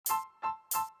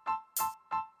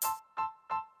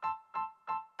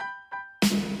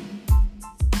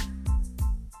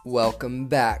Welcome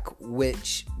back,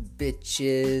 witch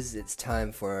bitches. It's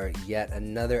time for yet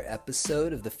another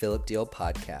episode of the Philip Deal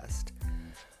podcast.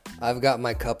 I've got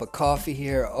my cup of coffee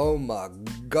here. Oh my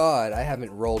god, I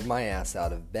haven't rolled my ass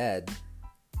out of bed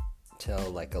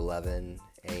till like 11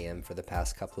 a.m. for the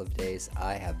past couple of days.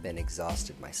 I have been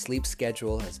exhausted. My sleep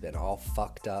schedule has been all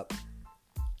fucked up.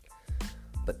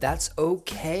 But that's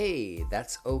okay.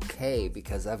 That's okay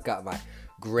because I've got my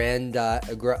grande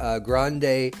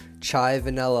chai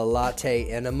vanilla latte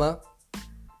enema,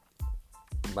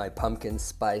 my pumpkin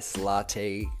spice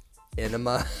latte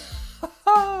enema,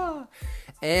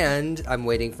 and I'm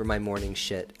waiting for my morning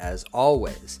shit as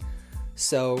always.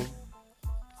 So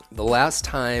the last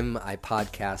time I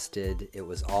podcasted, it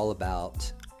was all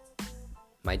about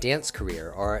my dance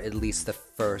career, or at least the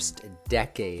first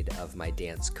decade of my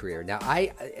dance career. Now,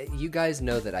 you guys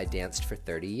know that I danced for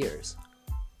 30 years.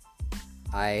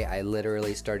 I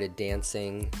literally started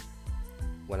dancing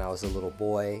when I was a little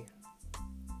boy,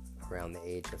 around the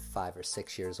age of 5 or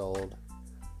 6 years old.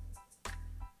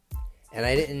 And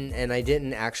I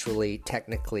didn't actually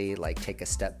technically take a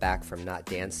step back from not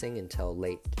dancing until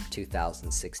late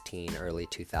 2016, early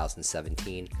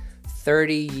 2017.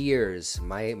 30 years.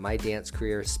 My dance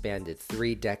career spanned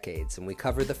 3 decades, and we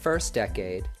covered the first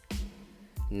decade.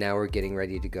 Now we're getting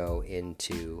ready to go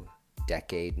into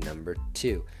decade number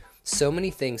 2. So many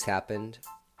things happened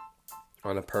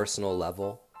on a personal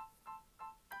level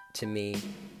to me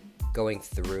going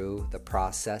through the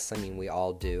process. I mean, we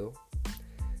all do.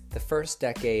 The first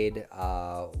decade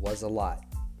was a lot.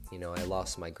 You know, I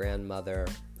lost my grandmother.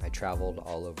 I traveled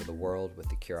all over the world with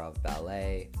the Kirov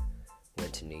Ballet,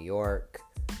 went to New York,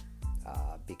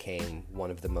 became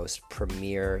one of the most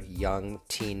premier young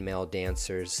teen male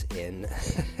dancers in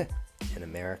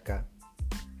America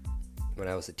when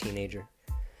I was a teenager.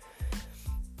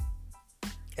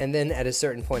 And then at a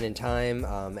certain point in time,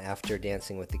 after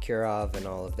dancing with the Kirov and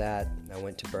all of that, I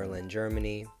went to Berlin,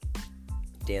 Germany,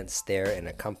 danced there in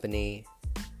a company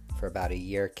for about a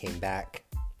year, came back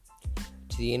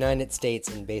to the United States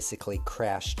and basically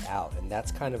crashed out. And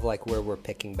that's kind of like where we're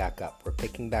picking back up. We're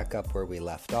picking back up where we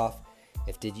left off.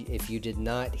 If you did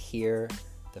not hear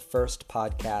the first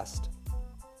podcast,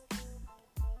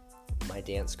 my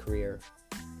dance career,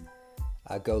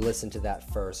 go listen to that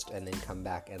first and then come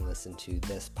back and listen to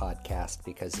this podcast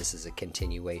because this is a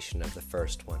continuation of the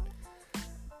first one.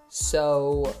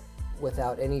 So,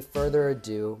 without any further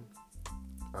ado,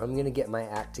 I'm going to get my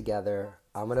act together.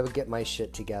 I'm going to get my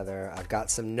shit together. I've got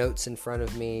some notes in front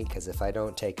of me because if I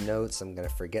don't take notes, I'm going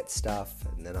to forget stuff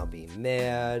and then I'll be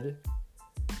mad.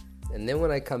 And then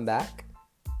when I come back,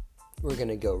 we're going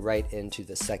to go right into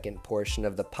the second portion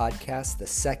of the podcast, the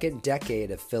second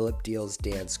decade of Philip Deal's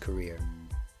dance career.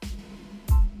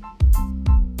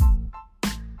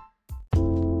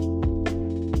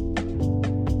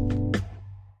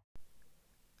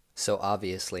 So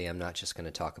obviously, I'm not just going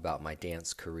to talk about my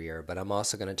dance career, but I'm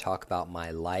also going to talk about my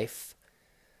life,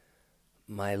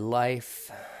 my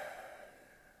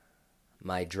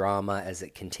drama as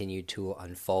it continued to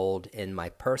unfold in my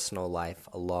personal life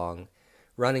along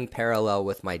running parallel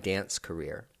with my dance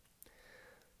career.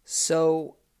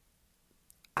 So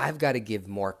I've got to give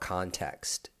more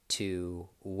context to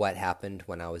what happened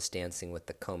when I was dancing with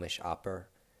the Komische Oper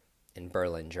in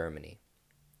Berlin, Germany.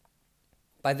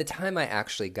 By the time I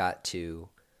actually got to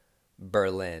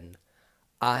Berlin,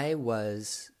 I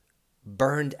was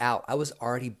burned out. I was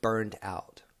already burned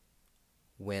out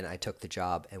when I took the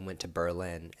job and went to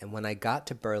Berlin. And when I got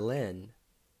to Berlin,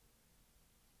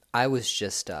 I was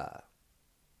just a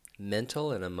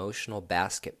mental and emotional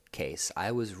basket case.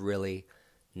 I was really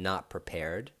not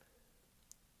prepared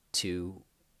to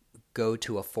go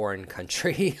to a foreign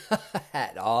country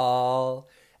at all.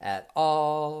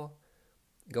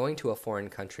 Going to a foreign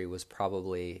country was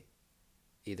probably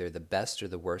either the best or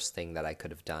the worst thing that I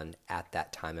could have done at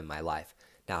that time in my life.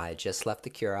 Now, I had just left the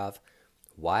Kirov.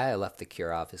 Why I left the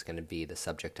Kirov is going to be the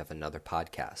subject of another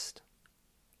podcast,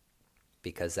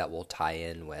 because that will tie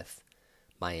in with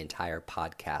my entire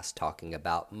podcast talking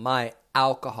about my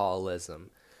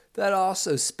alcoholism that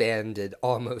also spanned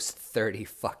almost 30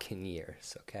 fucking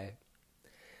years, okay?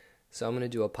 So I'm going to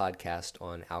do a podcast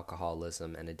on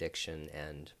alcoholism and addiction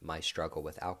and my struggle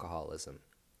with alcoholism.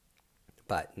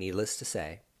 But needless to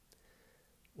say,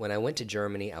 when I went to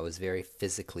Germany, I was very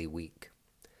physically weak.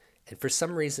 And for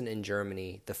some reason in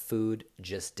Germany, the food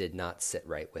just did not sit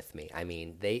right with me. I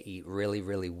mean, they eat really,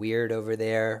 really weird over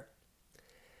there.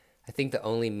 I think the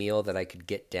only meal that I could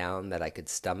get down that I could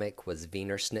stomach was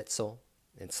Wiener Schnitzel.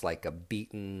 It's like a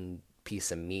beaten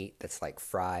piece of meat that's like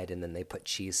fried, and then they put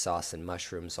cheese sauce and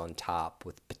mushrooms on top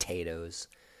with potatoes.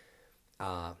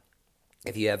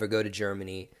 If you ever go to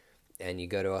Germany and you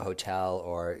go to a hotel,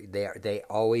 or they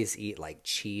always eat like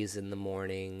cheese in the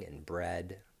morning and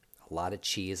bread. A lot of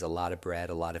cheese, a lot of bread,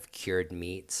 a lot of cured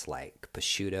meats like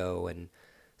prosciutto and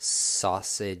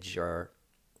sausage, or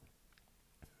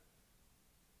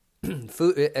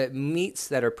food meats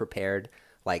that are prepared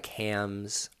like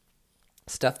hams,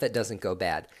 stuff that doesn't go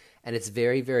bad. And it's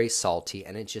very, very salty,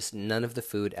 and it just, none of the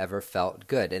food ever felt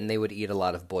good. And they would eat a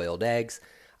lot of boiled eggs.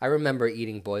 I remember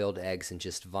eating boiled eggs and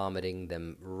just vomiting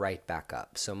them right back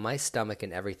up. So my stomach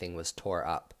and everything was tore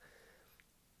up.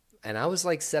 And I was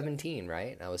like 17,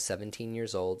 right? I was 17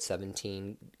 years old,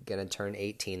 17, gonna turn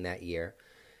 18 that year.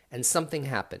 And something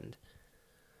happened.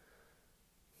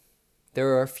 There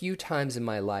are a few times in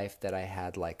my life that I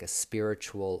had like a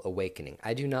spiritual awakening.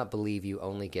 I do not believe you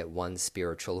only get one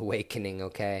spiritual awakening,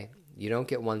 okay? You don't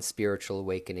get one spiritual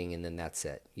awakening and then that's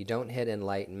it. You don't hit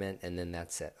enlightenment and then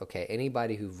that's it, okay?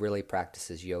 Anybody who really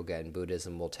practices yoga and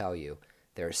Buddhism will tell you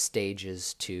there are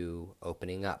stages to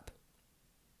opening up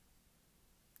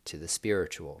to the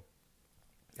spiritual.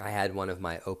 I had one of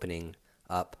my opening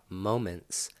up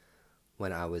moments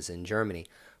when I was in Germany.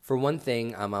 For one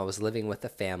thing, I was living with a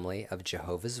family of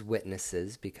Jehovah's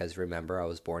Witnesses, because remember, I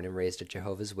was born and raised a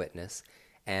Jehovah's Witness,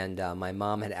 and my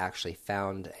mom had actually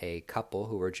found a couple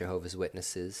who were Jehovah's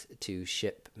Witnesses to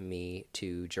ship me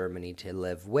to Germany to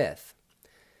live with.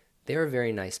 They were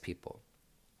very nice people.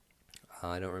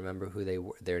 I don't remember who they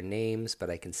were, their names, but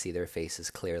I can see their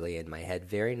faces clearly in my head.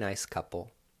 Very nice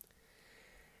couple.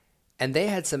 And they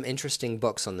had some interesting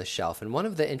books on the shelf, and one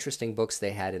of the interesting books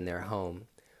they had in their home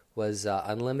was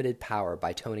Unlimited Power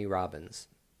by Tony Robbins.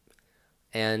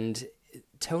 And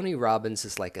Tony Robbins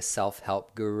is like a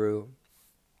self-help guru.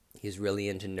 He's really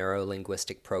into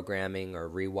neuro-linguistic programming, or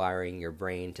rewiring your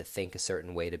brain to think a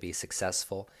certain way to be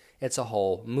successful. It's a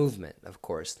whole movement, of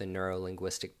course, the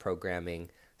neuro-linguistic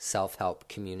programming, self-help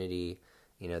community.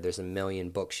 You know, there's a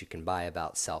million books you can buy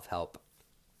about self-help.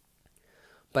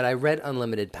 But I read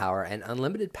Unlimited Power, and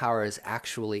Unlimited Power is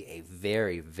actually a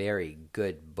very, very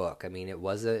good book. I mean, it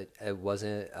wasn't a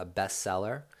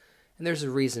bestseller, and there's a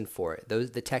reason for it.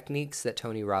 The techniques that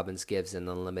Tony Robbins gives in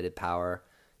Unlimited Power,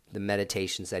 the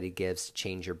meditations that he gives to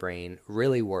change your brain,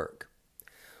 really work.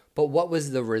 But what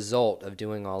was the result of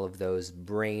doing all of those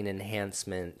brain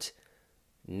enhancement,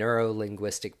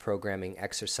 neuro-linguistic programming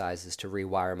exercises to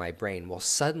rewire my brain? Well,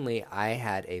 suddenly I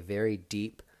had a very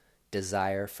deep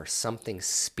desire for something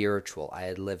spiritual. I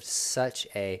had lived such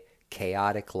a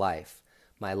chaotic life.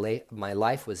 My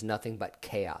life was nothing but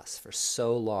chaos for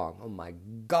so long. Oh my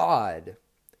God.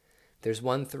 There's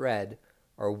one thread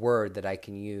or word that I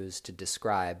can use to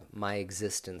describe my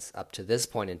existence up to this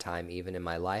point in time, even in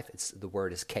my life. The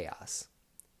word is chaos.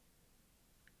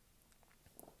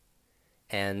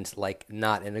 And like,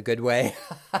 not in a good way.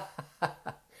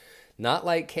 Not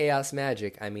like chaos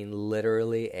magic. I mean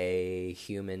literally a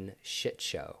human shit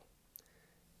show,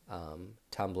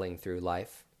 tumbling through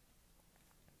life.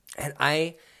 And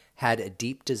I had a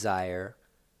deep desire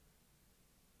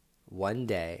one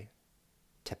day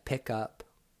to pick up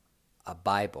a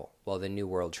Bible. Well, the New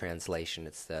World Translation.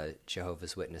 It's the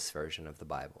Jehovah's Witness version of the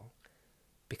Bible.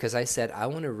 Because I said, I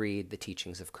want to read the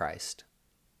teachings of Christ.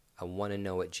 I want to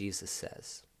know what Jesus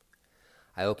says.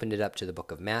 I opened it up to the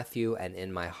book of Matthew, and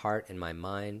in my heart, in my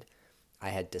mind, I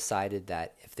had decided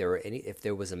that if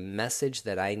there was a message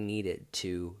that I needed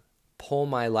to pull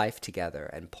my life together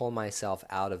and pull myself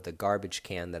out of the garbage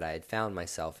can that I had found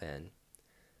myself in,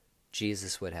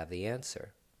 Jesus would have the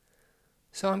answer.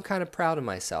 So I'm kind of proud of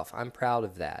myself. I'm proud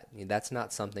of that. That's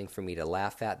not something for me to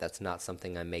laugh at. That's not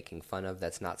something I'm making fun of.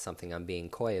 That's not something I'm being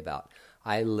coy about.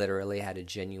 I literally had a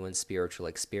genuine spiritual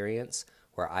experience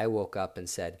where I woke up and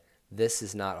said, this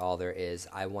is not all there is.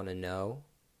 I want to know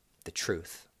the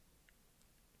truth.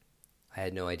 I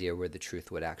had no idea where the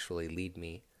truth would actually lead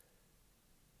me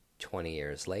 20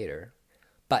 years later,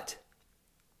 but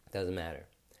it doesn't matter.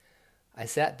 I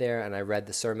sat there and I read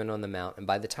the Sermon on the Mount, and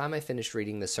by the time I finished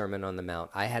reading the Sermon on the Mount,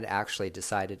 I had actually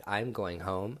decided I'm going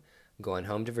home. I'm going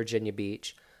home to Virginia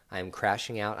Beach. I am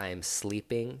crashing out. I am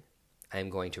sleeping. I am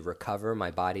going to recover.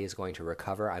 My body is going to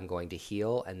recover. I'm going to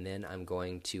heal, and then I'm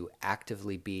going to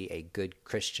actively be a good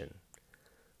Christian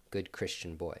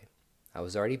boy. I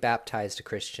was already baptized a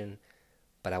Christian,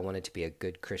 but I wanted to be a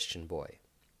good Christian boy.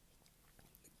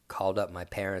 Called up my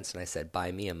parents and I said,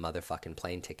 buy me a motherfucking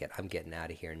plane ticket. I'm getting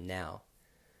out of here now.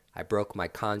 I broke my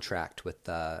contract with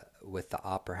the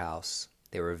Opera House.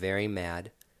 They were very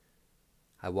mad.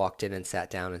 I walked in and sat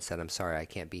down and said, I'm sorry, I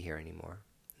can't be here anymore.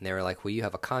 And they were like, well, you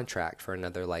have a contract for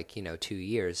another 2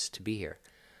 years to be here.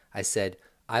 I said,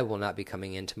 I will not be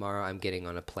coming in tomorrow. I'm getting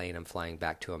on a plane. I'm flying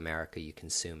back to America. You can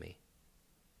sue me.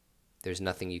 There's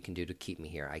nothing you can do to keep me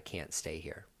here. I can't stay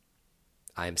here.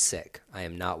 I am sick. I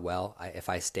am not well. If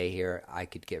I stay here, I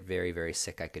could get very, very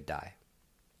sick. I could die.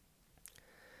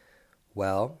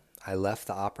 Well, I left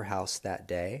the Opera House that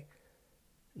day,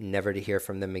 never to hear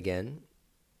from them again,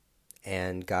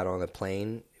 and got on a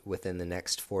plane within the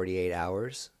next 48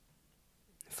 hours,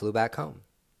 flew back home.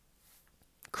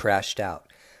 Crashed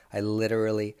out. I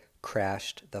literally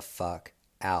crashed the fuck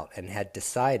out and had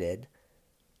decided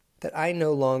that I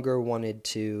no longer wanted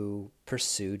to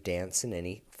pursue dance in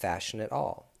any fashion at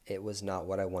all. It was not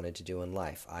what I wanted to do in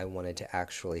life. I wanted to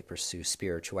actually pursue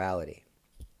spirituality.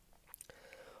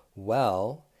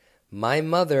 Well, my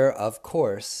mother, of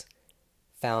course,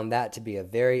 found that to be a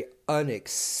very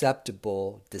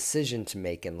unacceptable decision to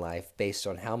make in life based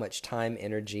on how much time,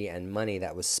 energy, and money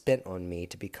that was spent on me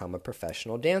to become a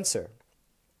professional dancer.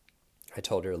 I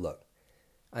told her, look,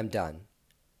 I'm done.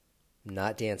 I'm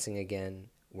not dancing again.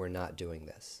 We're not doing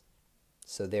this.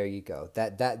 So there you go.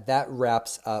 That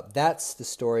wraps up. That's the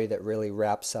story that really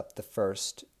wraps up the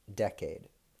first decade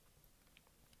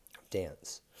of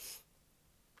dance.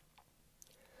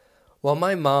 Well,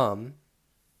 my mom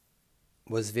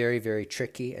was very, very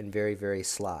tricky and very, very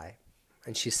sly.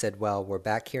 And she said, well, we're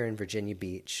back here in Virginia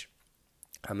Beach.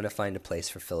 I'm going to find a place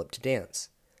for Philip to dance.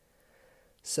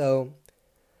 So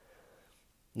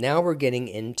now we're getting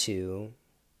into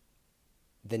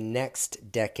the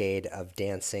next decade of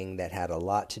dancing that had a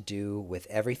lot to do with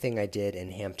everything I did in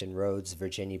Hampton Roads,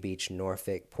 Virginia Beach,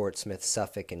 Norfolk, Portsmouth,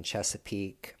 Suffolk, and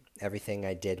Chesapeake. Everything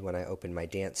I did when I opened my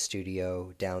dance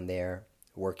studio down there,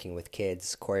 working with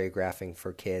kids, choreographing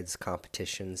for kids,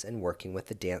 competitions, and working with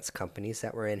the dance companies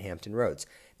that were in Hampton Roads.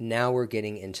 Now we're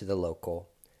getting into the local.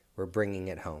 We're bringing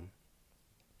it home.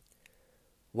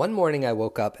 One morning I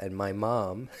woke up and my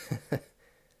mom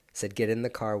said, get in the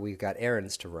car, we've got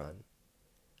errands to run.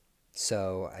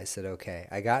 So I said, okay.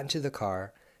 I got into the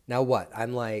car. Now what?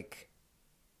 I'm like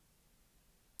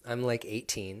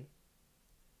 18.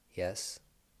 Yes.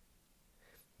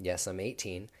 Yes, I'm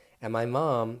 18. And my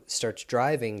mom starts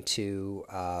driving to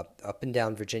up and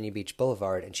down Virginia Beach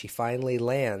Boulevard, and she finally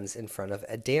lands in front of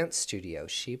a dance studio.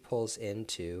 She pulls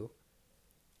into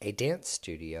a dance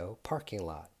studio parking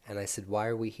lot. And I said, why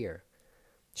are we here?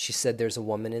 She said, there's a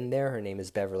woman in there. Her name is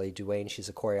Beverly Duane. She's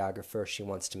a choreographer. She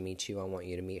wants to meet you. I want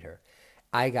you to meet her.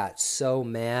 I got so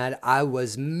mad. I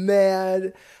was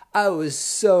mad. I was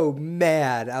so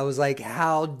mad. I was like,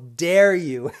 how dare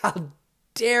you? How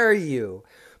dare you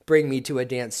bring me to a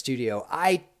dance studio?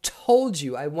 I told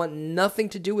you I want nothing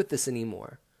to do with this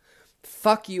anymore.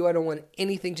 Fuck you. I don't want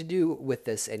anything to do with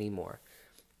this anymore.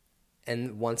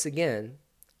 And once again,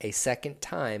 a second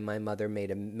time, my mother made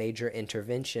a major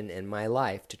intervention in my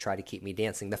life to try to keep me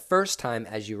dancing. The first time,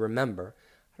 as you remember,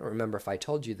 I don't remember if I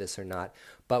told you this or not,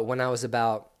 but when I was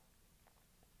about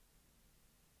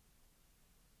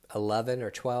 11 or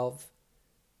 12,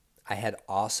 I had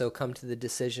also come to the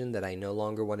decision that I no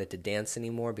longer wanted to dance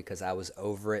anymore because I was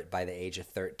over it by the age of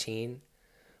 13.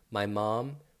 My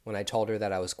mom, when I told her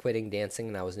that I was quitting dancing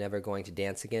and I was never going to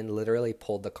dance again, literally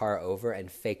pulled the car over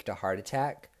and faked a heart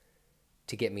attack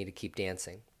to get me to keep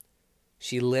dancing.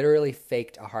 She literally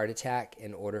faked a heart attack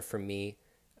in order for me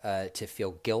to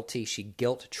feel guilty. She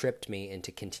guilt-tripped me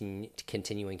into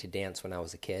continuing to dance when I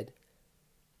was a kid.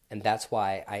 And that's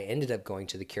why I ended up going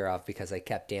to the Kirov, because I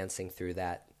kept dancing through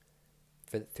that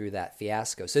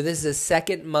fiasco. So this is the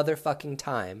second motherfucking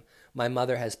time my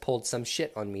mother has pulled some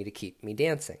shit on me to keep me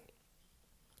dancing.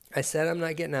 I said, I'm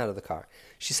not getting out of the car.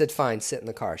 She said, fine, sit in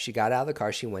the car. She got out of the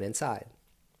car. She went inside.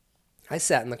 I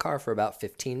sat in the car for about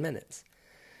 15 minutes.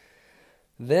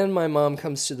 Then my mom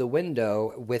comes to the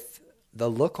window with the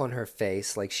look on her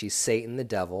face like she's Satan the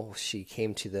devil. She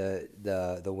came to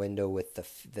the window with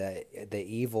the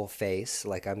evil face,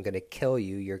 like, I'm going to kill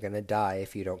you. You're going to die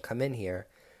if you don't come in here.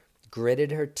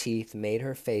 Gritted her teeth, made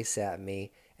her face at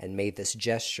me, and made this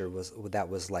gesture that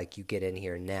was like, you get in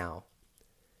here now.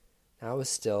 I was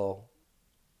still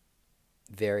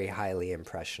very highly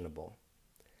impressionable.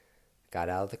 Got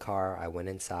out of the car, I went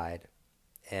inside,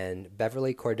 and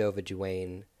Beverly Cordova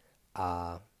Duane,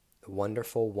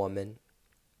 wonderful woman,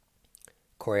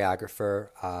 choreographer,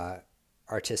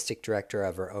 artistic director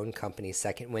of her own company,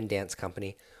 Second Wind Dance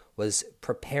Company, was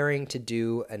preparing to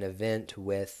do an event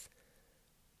with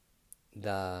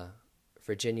the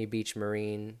Virginia Beach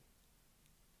Marine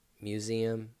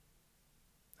Museum.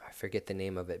 I forget the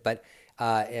name of it, but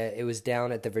it was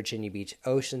down at the Virginia Beach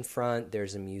oceanfront.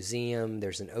 There's a museum.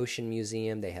 There's an ocean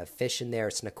museum. They have fish in there.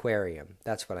 It's an aquarium.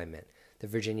 That's what I meant. The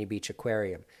Virginia Beach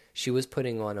Aquarium. She was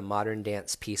putting on a modern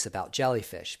dance piece about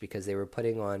jellyfish because they were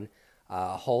putting on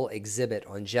a whole exhibit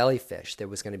on jellyfish. There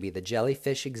was going to be the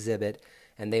jellyfish exhibit,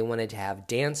 and they wanted to have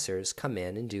dancers come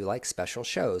in and do like special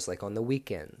shows, like on the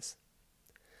weekends.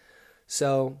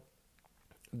 So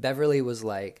Beverly was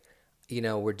like,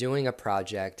 we're doing a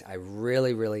project. I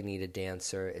really, really need a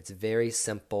dancer. It's very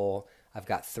simple. I've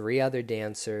got 3 other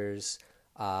dancers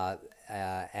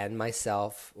and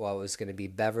myself. Well, it was going to be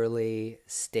Beverly,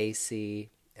 Stacy,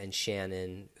 and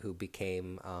Shannon, who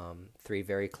became 3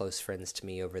 very close friends to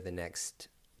me over the next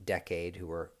decade, who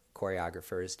were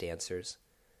choreographers, dancers.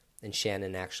 And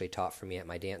Shannon actually taught for me at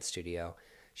my dance studio.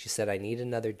 She said, I need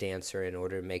another dancer in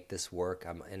order to make this work.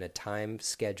 I'm in a time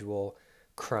schedule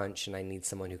crunch, and I need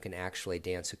someone who can actually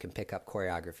dance, who can pick up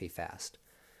choreography fast.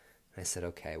 And I said,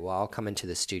 okay, well, I'll come into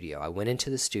the studio. I went into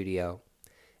the studio,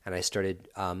 and I started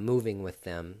moving with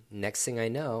them. Next thing I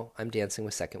know, I'm dancing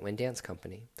with Second Wind Dance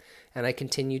Company. And I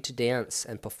continued to dance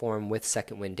and perform with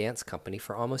Second Wind Dance Company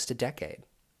for almost a decade.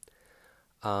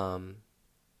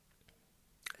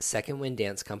 Second Wind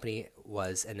Dance Company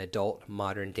was an adult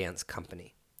modern dance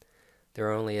company. There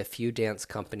are only a few dance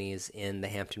companies in the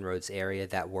Hampton Roads area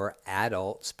that were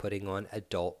adults putting on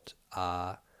adult,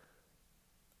 well,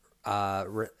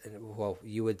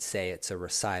 you would say it's a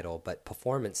recital, but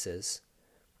performances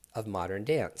of modern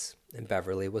dance. And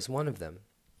Beverly was one of them.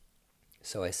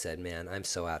 So I said, man, I'm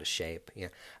so out of shape. Yeah.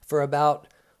 For about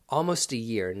almost a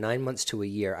year, 9 months to a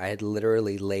year, I had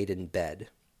literally laid in bed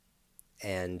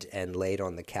and laid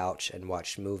on the couch and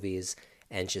watched movies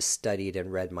and just studied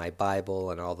and read my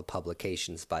Bible and all the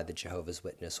publications by the Jehovah's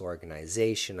Witness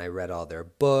organization. I read all their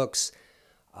books.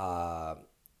 I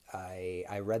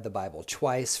read the Bible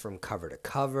twice from cover to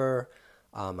cover.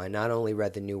 I not only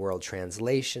read the New World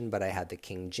Translation, but I had the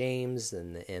King James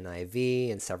and the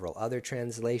NIV and several other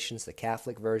translations, the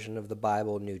Catholic version of the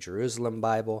Bible, New Jerusalem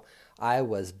Bible. I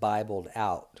was Bibled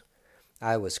out.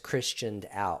 I was Christianed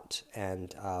out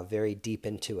and very deep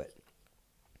into it.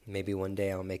 Maybe one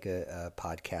day I'll make a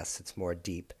podcast that's more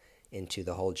deep into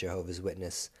the whole Jehovah's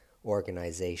Witness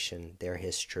organization, their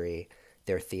history,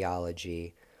 their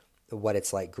theology, what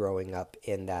it's like growing up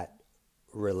in that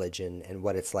religion, and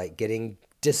what it's like getting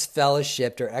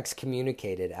disfellowshipped or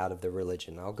excommunicated out of the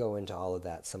religion. I'll go into all of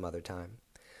that some other time.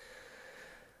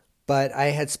 But I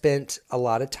had spent a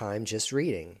lot of time just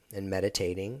reading and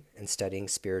meditating and studying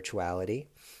spirituality,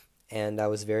 and I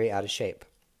was very out of shape.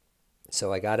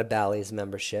 So I got a Bally's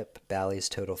membership, Bally's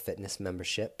Total Fitness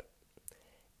membership,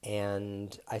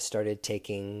 and I started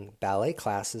taking ballet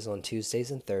classes on Tuesdays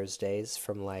and Thursdays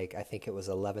from I think it was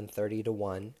 11:30 to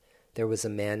 1. There was a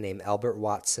man named Albert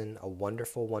Watson, a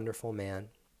wonderful, wonderful man,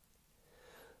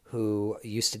 who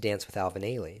used to dance with Alvin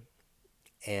Ailey.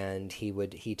 And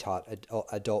he taught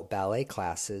adult ballet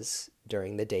classes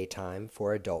during the daytime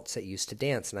for adults that used to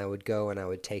dance. And I would go and I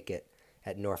would take it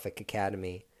at Norfolk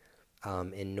Academy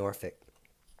in Norfolk,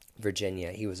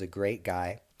 Virginia. He was a great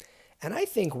guy. And I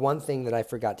think one thing that I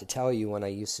forgot to tell you when I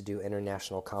used to do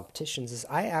international competitions is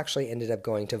I actually ended up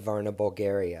going to Varna,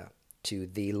 Bulgaria, to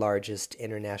the largest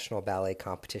international ballet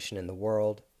competition in the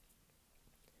world.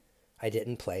 I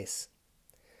didn't place.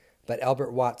 But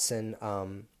Albert Watson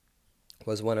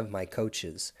was one of my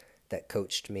coaches that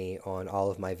coached me on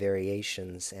all of my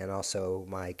variations and also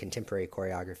my contemporary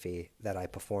choreography that I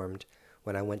performed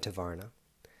when I went to Varna.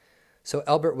 So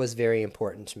Albert was very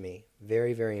important to me,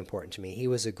 very, very important to me. He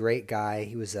was a great guy.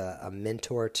 He was a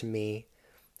mentor to me.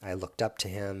 I looked up to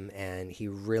him, and he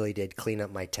really did clean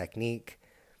up my technique.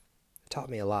 Taught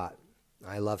me a lot.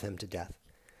 I love him to death.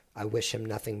 I wish him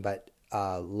nothing but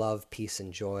love, peace,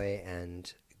 and joy,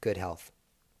 and good health.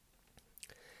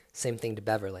 Same thing to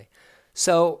Beverly.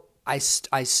 So I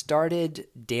started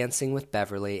dancing with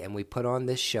Beverly, and we put on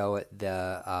this show at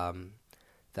the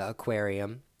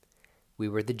aquarium. We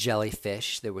were the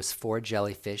jellyfish. There was 4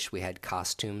 jellyfish. We had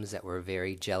costumes that were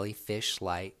very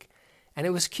jellyfish-like, and it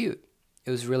was cute.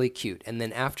 It was really cute. And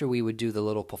then after we would do the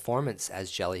little performance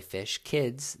as jellyfish,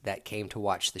 kids that came to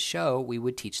watch the show, we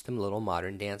would teach them little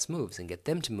modern dance moves and get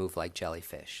them to move like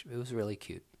jellyfish. It was really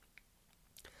cute.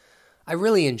 I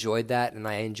really enjoyed that, and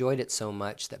I enjoyed it so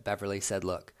much that Beverly said,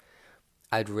 look,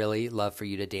 I'd really love for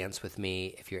you to dance with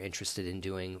me. If you're interested in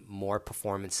doing more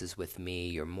performances with me,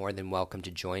 you're more than welcome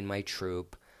to join my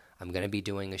troupe. I'm going to be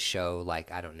doing a show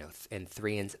I don't know, in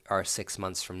 3 or 6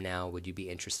 months from now. Would you be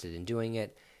interested in doing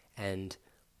it? And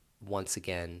once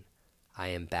again, I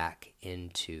am back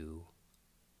into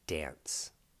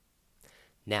dance.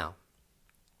 Now,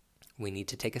 we need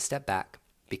to take a step back,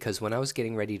 because when I was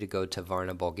getting ready to go to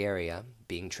Varna, Bulgaria,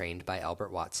 being trained by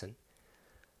Albert Watson,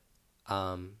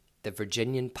 the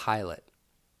Virginian Pilot,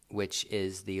 which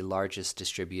is the largest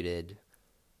distributed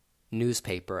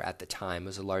newspaper at the time,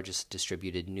 was the largest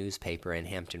distributed newspaper in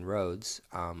Hampton Roads,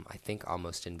 I think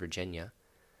almost in Virginia.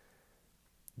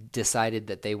 decided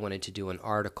that they wanted to do an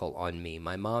article on me.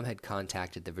 My mom had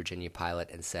contacted the Virginia Pilot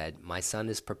and said, my son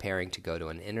is preparing to go to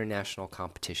an international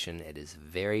competition. It is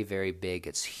very, very big.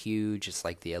 It's huge. It's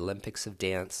like the Olympics of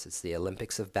dance. It's the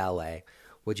Olympics of ballet.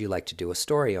 Would you like to do a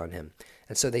story on him?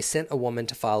 And so they sent a woman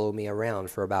to follow me around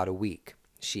for about a week.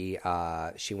 She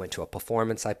went to a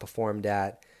performance I performed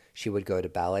at. She would go to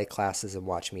ballet classes and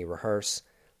watch me rehearse.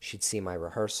 She'd see my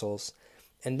rehearsals.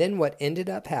 And then what ended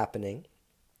up happening,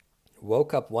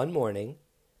 woke up one morning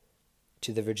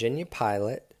to the Virginia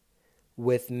Pilot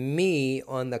with me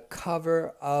on the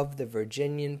cover of the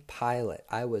Virginian Pilot.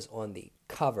 I was on the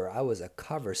cover. I was a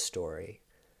cover story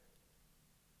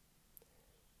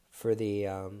for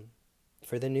the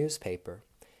newspaper.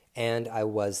 And I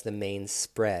was the main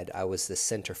spread. I was the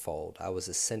centerfold. I was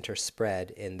the center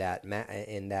spread in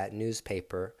that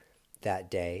newspaper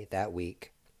that day, that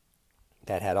week,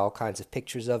 that had all kinds of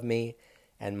pictures of me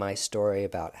and my story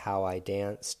about how I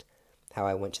danced, how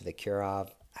I went to the Kirov,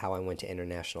 how I went to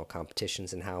international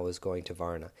competitions, and how I was going to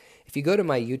Varna. If you go to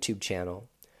my YouTube channel,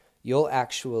 you'll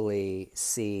actually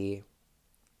see...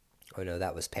 Oh no,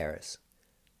 that was Paris.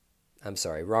 I'm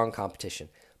sorry, wrong competition.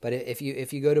 But if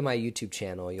you go to my YouTube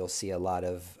channel, you'll see a lot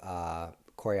of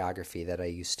choreography that I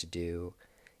used to do.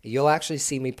 You'll actually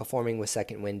see me performing with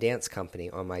Second Wind Dance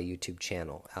Company on my YouTube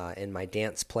channel. In my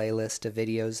dance playlist of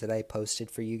videos that I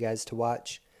posted for you guys to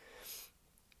watch,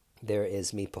 there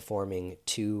is me performing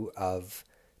 2 of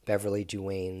Beverly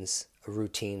Duane's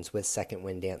routines with Second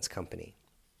Wind Dance Company,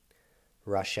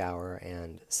 Rush Hour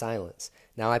and Silence.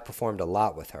 Now, I performed a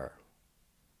lot with her.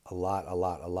 A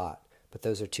lot. But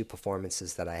those are 2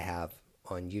 performances that I have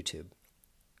on YouTube.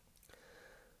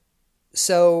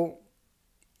 So,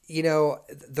 you know,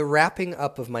 the wrapping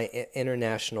up of my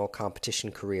international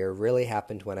competition career really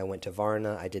happened when I went to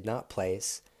Varna. I did not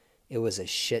place. It was a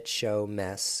shit show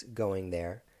mess going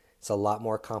there. It's a lot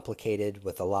more complicated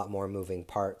with a lot more moving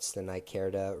parts than I care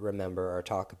to remember or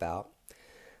talk about.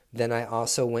 Then I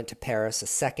also went to Paris a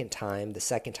second time. The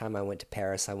second time I went to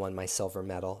Paris, I won my silver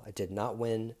medal. I did not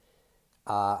win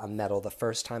a medal the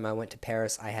first time I went to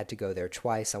Paris. I had to go there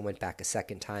twice. I went back a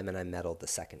second time and I medaled the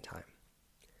second time.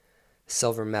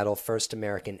 Silver medal, first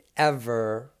American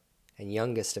ever and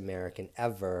youngest American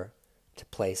ever to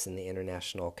place in the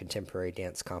International Contemporary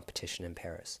Dance Competition in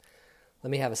Paris.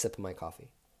 Let me have a sip of my coffee.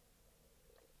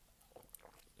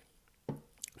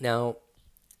 Now,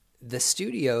 the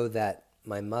studio that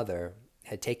my mother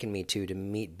had taken me to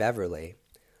meet Beverly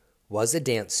was a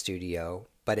dance studio,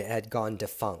 but it had gone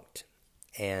defunct.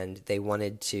 And they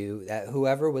wanted to,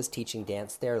 whoever was teaching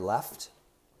dance there left.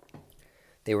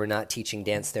 They were not teaching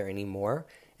dance there anymore.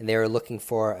 And they were looking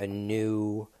for a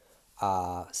new,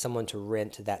 someone to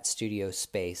rent that studio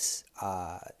space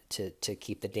to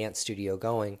keep the dance studio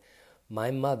going.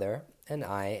 My mother and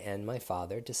I and my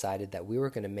father decided that we were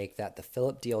going to make that the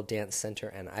Philip Deal Dance Center.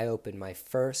 And I opened my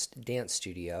first dance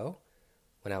studio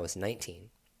when I was 19.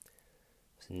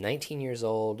 19 years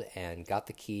old and got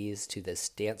the keys to this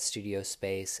dance studio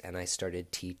space, and I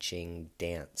started teaching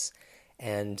dance.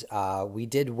 And we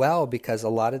did well because a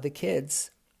lot of the kids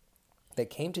that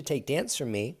came to take dance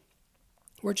from me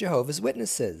were Jehovah's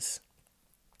Witnesses.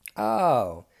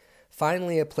 Oh,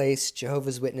 finally a place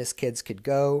Jehovah's Witness kids could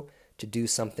go to do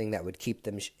something that would keep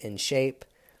them in shape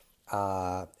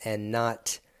and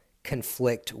not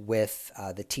conflict with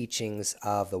the teachings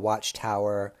of the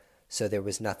Watchtower. So there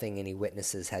was nothing any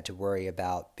witnesses had to worry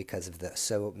about because of the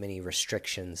so many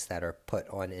restrictions that are put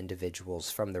on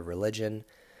individuals from the religion.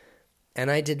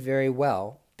 And I did very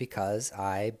well because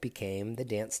I became the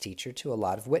dance teacher to a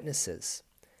lot of witnesses.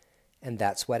 And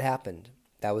that's what happened.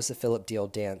 That was the Philip Deal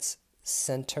Dance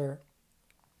Center.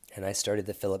 And I started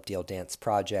the Philip Deal Dance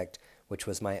Project, which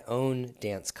was my own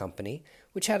dance company,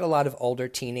 which had a lot of older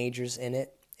teenagers in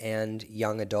it and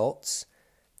young adults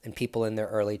and people in their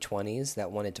early 20s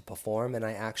that wanted to perform. And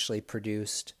I actually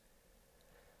produced,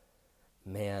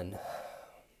 I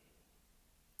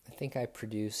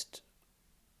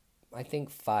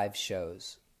think 5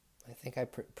 shows. I think I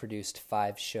produced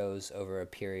 5 shows over a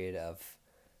period of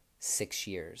 6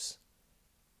 years.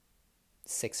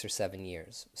 6 or 7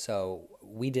 years. So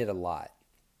we did a lot.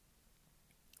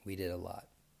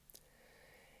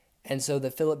 And so the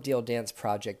Philip Deal Dance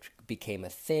Project became a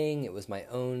thing. It was my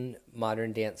own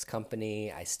modern dance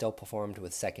company. I still performed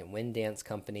with Second Wind Dance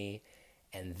Company.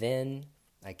 And then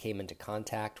I came into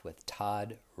contact with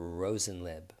Todd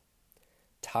Rosenlieb.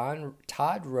 Todd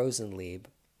Rosenlieb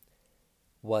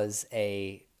was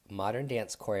a modern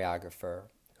dance choreographer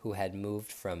who had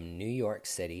moved from New York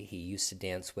City. He used to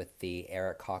dance with the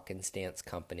Eric Hawkins Dance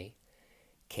Company.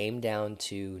 Came down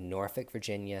to Norfolk,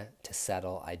 Virginia to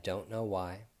settle. I don't know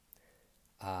why.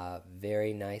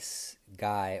 Very nice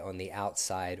guy on the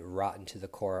outside, rotten to the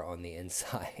core on the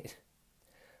inside.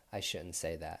 I shouldn't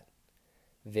say that.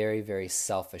 Very, very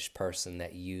selfish person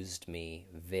that used me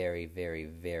very, very,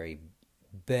 very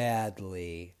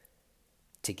badly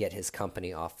to get his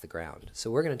company off the ground. So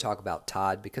we're going to talk about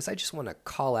Todd because I just want to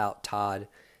call out Todd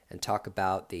and talk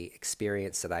about the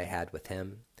experience that I had with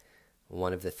him.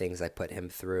 One of the things I put him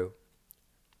through,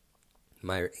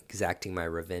 exacting my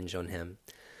revenge on him.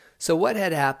 So what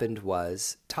had happened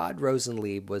was Todd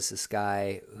Rosenlieb was this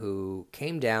guy who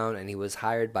came down and he was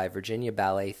hired by Virginia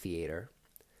Ballet Theater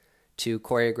to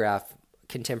choreograph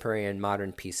contemporary and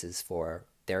modern pieces for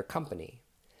their company.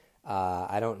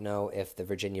 I don't know if the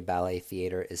Virginia Ballet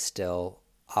Theater is still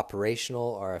operational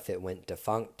or if it went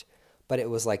defunct, but it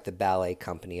was like the ballet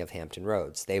company of Hampton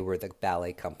Roads. They were the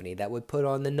ballet company that would put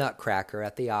on the Nutcracker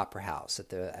at the Opera House, at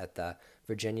the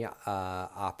Virginia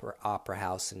Opera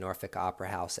House and Norfolk Opera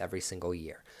House every single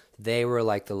year. They were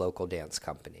like the local dance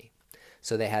company.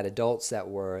 So they had adults that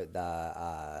were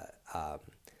the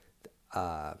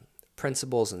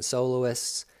principals and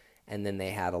soloists, and then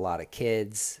they had a lot of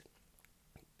kids,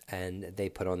 and they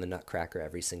put on the Nutcracker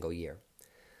every single year.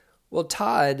 Well,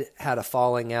 Todd had a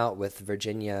falling out with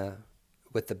Virginia,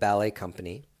 with the ballet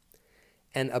company,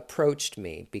 and approached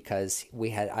me because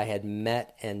I had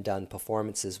met and done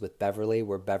performances with Beverly,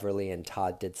 where Beverly and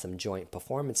Todd did some joint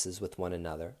performances with one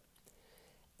another.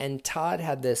 And Todd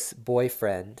had this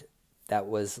boyfriend that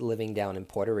was living down in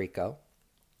Puerto Rico,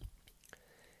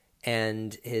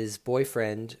 and his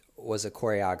boyfriend was a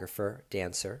choreographer,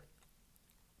 dancer,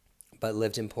 but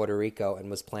lived in Puerto Rico and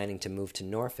was planning to move to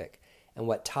Norfolk. And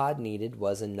what Todd needed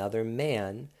was another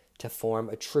man to form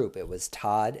a troupe. It was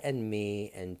Todd and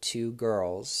me and two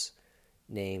girls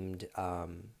named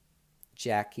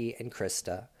Jackie and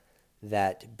Krista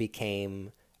that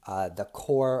became the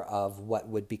core of what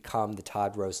would become the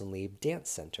Todd Rosenlieb Dance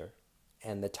Center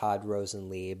and the Todd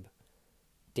Rosenlieb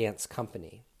Dance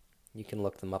Company. You can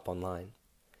look them up online.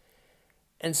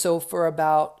 And so for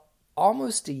about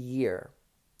almost a year,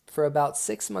 for about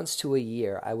 6 months to a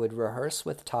year, I would rehearse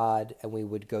with Todd, and we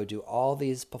would go do all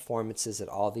these performances at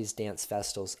all these dance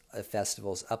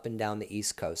festivals up and down the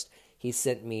East Coast. He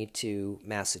sent me to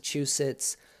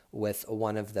Massachusetts with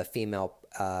one of the female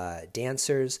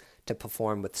dancers to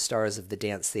perform with stars of the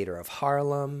Dance Theater of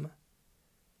Harlem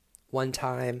one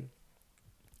time.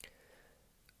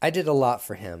 I did a lot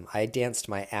for him. I danced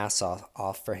my ass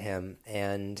off for him,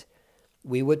 and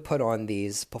we would put on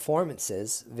these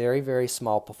performances, very, very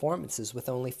small performances with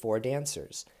only 4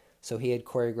 dancers. So he had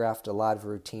choreographed a lot of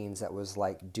routines that was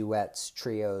like duets,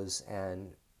 trios,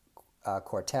 and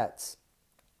quartets.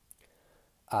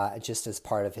 Just as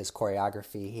part of his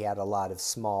choreography, he had a lot of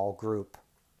small group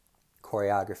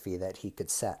choreography that he could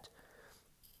set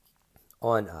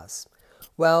on us.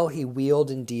 Well, he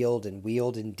wheeled and dealed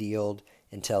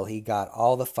until he got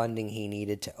all the funding he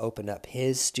needed to open up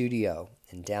his studio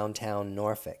in downtown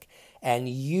Norfolk, and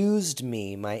used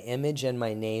me, my image and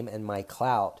my name and my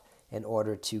clout in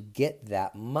order to get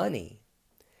that money.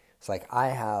 It's like I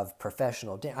have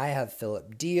I have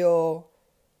Philip Deal,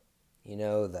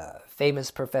 the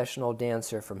famous professional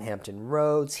dancer from Hampton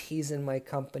Roads. He's in my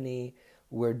company.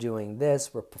 We're doing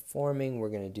this. We're performing. We're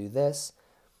going to do this.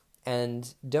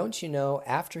 And don't you know,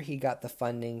 after he got the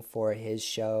funding for his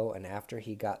show and after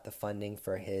he got the funding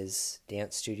for his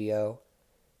dance studio,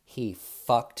 he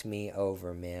fucked me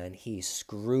over, man. He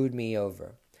screwed me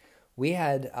over. We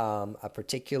had a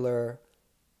particular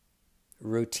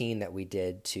routine that we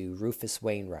did to Rufus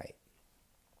Wainwright.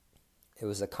 It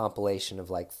was a compilation of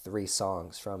like 3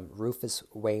 songs from Rufus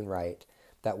Wainwright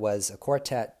that was a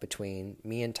quartet between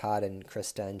me and Todd and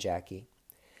Krista and Jackie.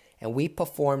 And we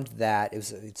performed that.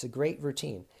 It's a great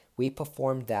routine. We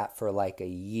performed that for like a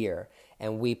year.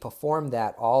 And we performed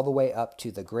that all the way up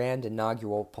to the grand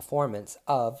inaugural performance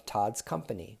of Todd's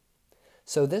company.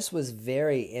 So this was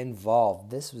very involved.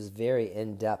 This was very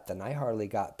in-depth. And I hardly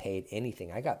got paid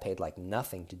anything. I got paid like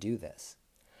nothing to do this.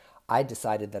 I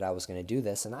decided that I was going to do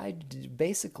this. And I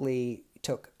basically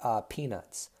took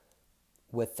peanuts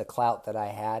with the clout that I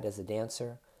had as a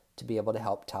dancer to be able to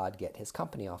help Todd get his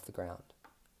company off the ground.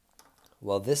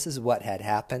 Well, this is what had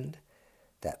happened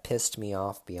that pissed me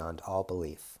off beyond all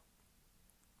belief.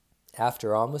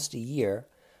 After almost a year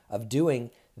of doing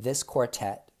this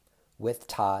quartet with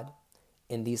Todd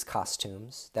in these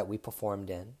costumes that we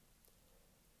performed in,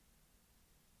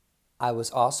 I was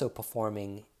also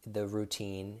performing the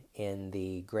routine in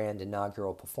the grand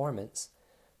inaugural performance.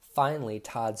 Finally,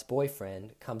 Todd's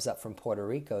boyfriend comes up from Puerto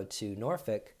Rico to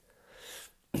Norfolk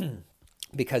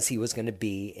because he was going to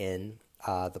be in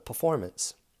the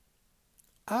performance.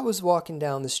 I was walking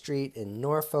down the street in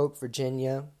Norfolk,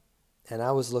 Virginia, and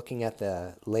I was looking at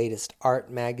the latest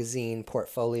art magazine.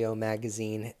 Portfolio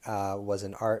magazine was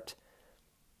an art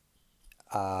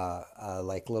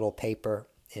like little paper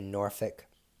in Norfolk.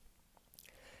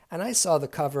 And I saw the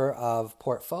cover of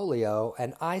Portfolio,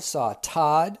 and I saw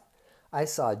Todd, I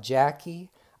saw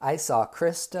Jackie, I saw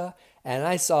Krista, and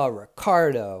I saw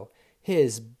Ricardo,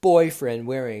 his boyfriend,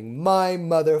 wearing my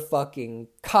motherfucking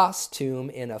costume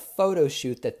in a photo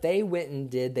shoot that they went and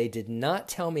did. They did not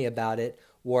tell me about it,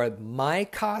 wore my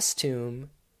costume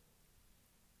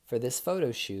for this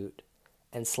photo shoot,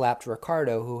 and slapped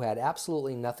Ricardo, who had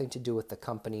absolutely nothing to do with the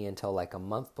company until like a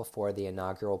month before the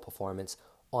inaugural performance,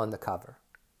 on the cover.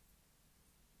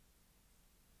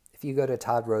 If you go to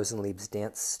Todd Rosenlieb's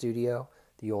dance studio,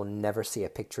 you'll never see a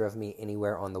picture of me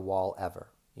anywhere on the wall ever.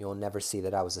 You'll never see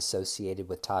that I was associated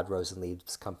with Todd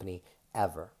Rosenlieb's company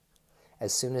ever.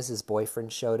 As soon as his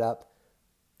boyfriend showed up,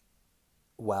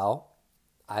 well,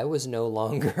 I was no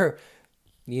longer,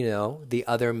 the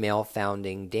other male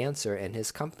founding dancer in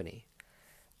his company.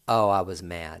 Oh, I was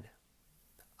mad.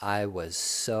 I was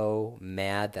so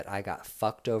mad that I got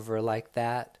fucked over like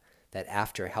that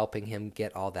after helping him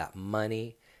get all that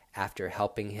money, after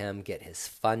helping him get his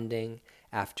funding,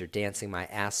 after dancing my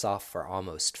ass off for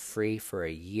almost free for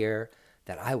a year,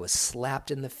 that I was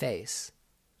slapped in the face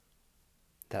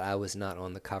that I was not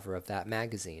on the cover of that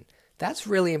magazine. That's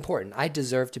really important. I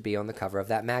deserve to be on the cover of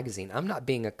that magazine. I'm not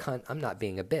being a cunt. I'm not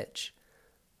being a bitch.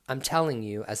 I'm telling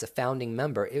you, as a founding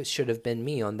member, it should have been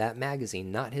me on that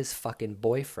magazine, not his fucking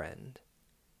boyfriend.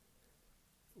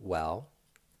 Well,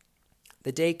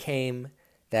 the day came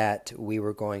that we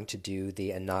were going to do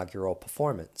the inaugural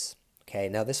performance. Okay,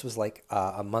 now this was like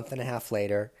a month and a half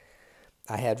later.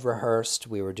 I had rehearsed.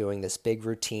 We were doing this big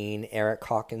routine. Eric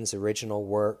Hawkins' original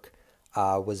work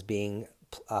was being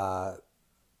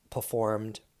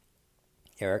performed.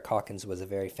 Eric Hawkins was a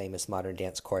very famous modern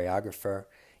dance choreographer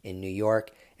in New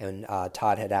York, and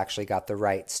Todd had actually got the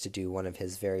rights to do one of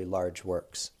his very large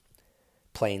works,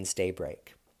 Plains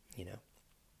Daybreak,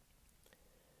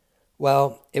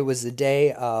 Well, it was the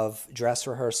day of dress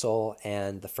rehearsal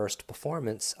and the first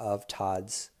performance of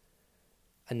Todd's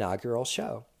inaugural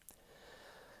show.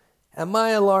 And my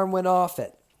alarm went off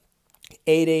at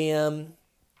 8 a.m.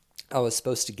 I was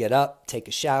supposed to get up, take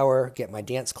a shower, get my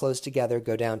dance clothes together,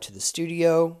 go down to the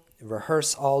studio,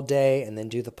 rehearse all day, and then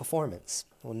do the performance.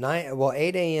 Well,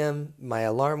 8 a.m., my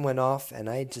alarm went off, and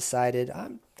I decided,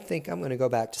 I think I'm going to go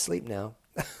back to sleep now.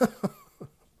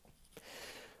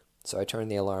 So I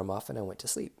turned the alarm off, and I went to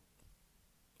sleep.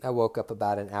 I woke up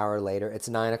about an hour later. It's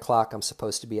 9 o'clock. I'm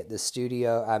supposed to be at the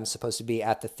studio. I'm supposed to be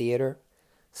at the theater.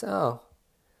 So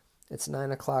it's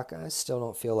 9 o'clock. I still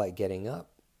don't feel like getting up.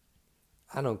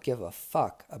 I don't give a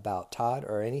fuck about Todd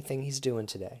or anything he's doing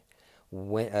today.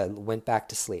 Went back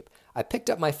to sleep. I picked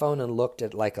up my phone and looked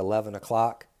at like 11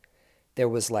 o'clock. There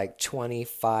was like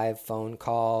 25 phone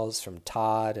calls from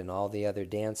Todd and all the other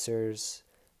dancers,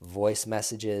 voice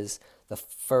messages. The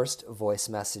first voice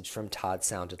message from Todd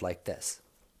sounded like this.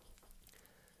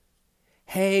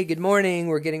 Hey, good morning.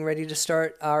 We're getting ready to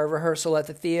start our rehearsal at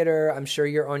the theater. I'm sure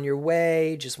you're on your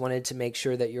way. Just wanted to make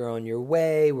sure that you're on your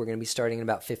way. We're going to be starting in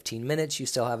about 15 minutes. You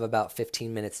still have about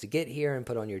 15 minutes to get here and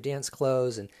put on your dance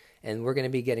clothes, and we're going to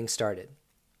be getting started.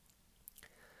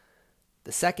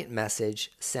 The second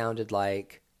message sounded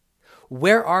like,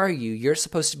 where are you? You're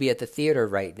supposed to be at the theater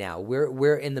right now.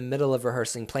 We're in the middle of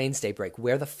rehearsing Plains Daybreak.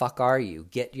 Where the fuck are you?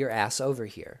 Get your ass over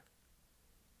here.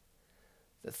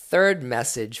 The third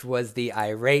message was the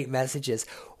irate messages.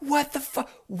 What the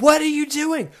fuck? What are you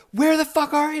doing? Where the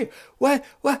fuck are you? What?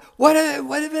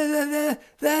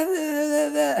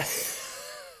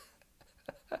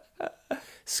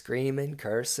 Screaming,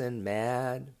 cursing,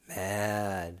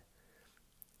 mad.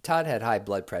 Todd had high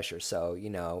blood pressure, so,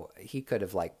 he could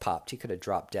have popped. He could have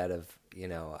dropped dead of,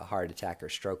 a heart attack or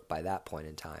stroke by that point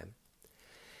in time.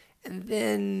 And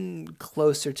then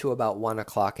closer to about 1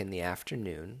 o'clock in the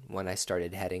afternoon, when I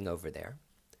started heading over there,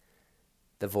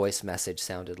 the voice message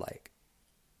sounded like,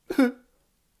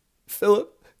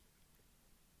 Philip,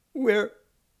 where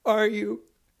are you?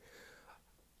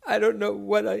 I don't know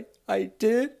what I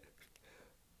did,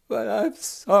 but I'm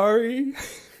sorry.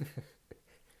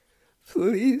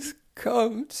 Please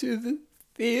come to the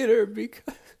theater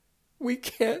because we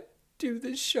can't do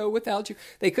this show without you.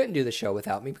 They couldn't do the show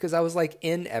without me because I was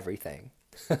in everything.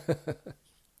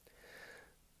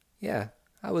 Yeah,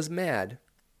 I was mad.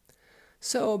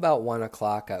 So about 1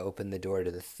 o'clock, I open the door to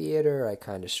the theater. I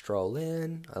kind of stroll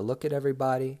in. I look at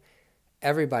everybody.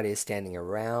 Everybody is standing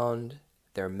around.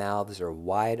 Their mouths are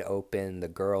wide open. The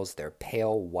girls, they're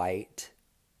pale white.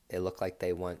 They look like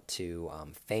they want to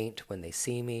faint when they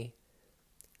see me.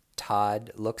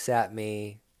 Todd looks at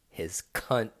me. His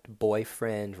cunt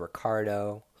boyfriend,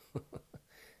 Ricardo,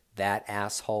 that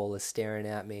asshole is staring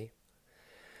at me.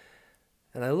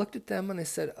 And I looked at them and I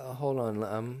said, hold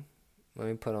on, let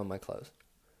me put on my clothes.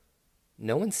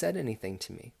 No one said anything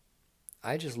to me.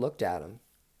 I just looked at him.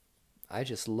 I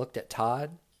just looked at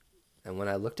Todd. And when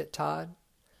I looked at Todd,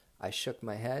 I shook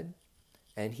my head.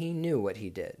 And he knew what he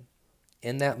did.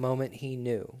 In that moment, he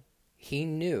knew. He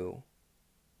knew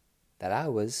that I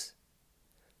was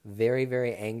very,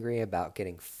 very angry about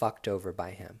getting fucked over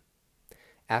by him.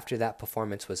 After that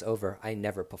performance was over, I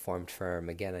never performed for him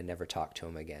again. I never talked to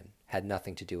him again. Had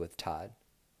nothing to do with Todd.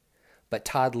 But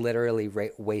Todd literally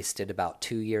wasted about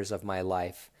 2 years of my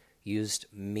life, used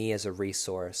me as a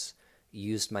resource,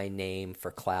 used my name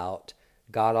for clout,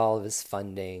 got all of his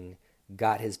funding,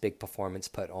 got his big performance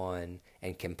put on,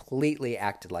 and completely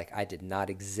acted like I did not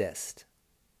exist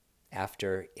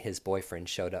after his boyfriend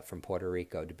showed up from Puerto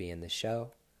Rico to be in the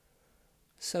show.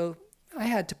 So I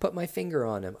had to put my finger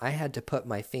on him. I had to put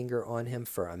my finger on him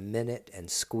for a minute and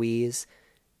squeeze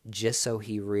just so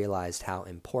he realized how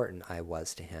important I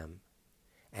was to him.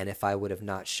 And if I would have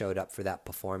not showed up for that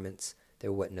performance,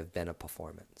 there wouldn't have been a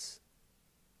performance.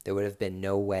 There would have been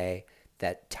no way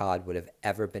that Todd would have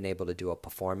ever been able to do a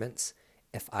performance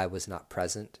if I was not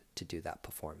present to do that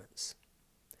performance.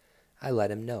 I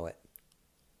let him know it.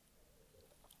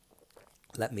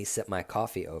 Let me sip my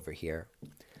coffee over here.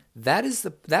 That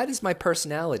is my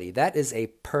personality. That is a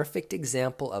perfect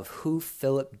example of who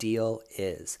Philip Deal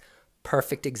is.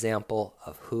 Perfect example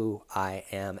of who I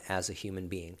am as a human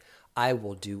being. I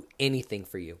will do anything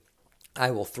for you.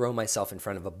 I will throw myself in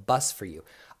front of a bus for you.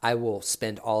 I will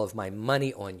spend all of my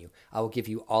money on you. I will give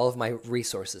you all of my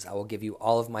resources. I will give you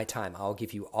all of my time. I will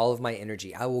give you all of my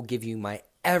energy. I will give you my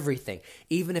everything.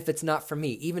 Even if it's not for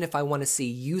me, even if I want to see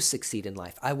you succeed in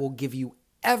life, I will give you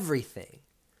everything.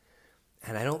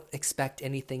 And I don't expect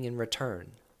anything in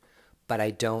return. But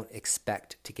I don't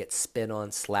expect to get spit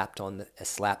on, slapped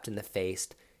in the face,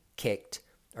 kicked,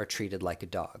 or treated like a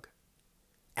dog.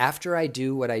 After I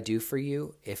do what I do for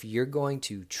you, if you're going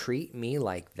to treat me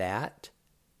like that,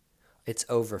 it's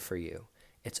over for you.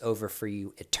 It's over for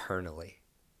you eternally.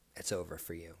 It's over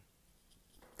for you.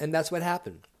 And that's what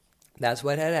happened. That's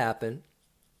what had happened.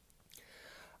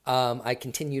 I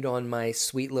continued on my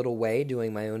sweet little way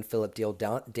doing my own Philip Deal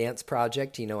dance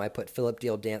project. You know, I put Philip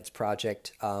Deal dance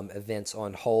project events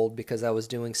on hold because I was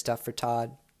doing stuff for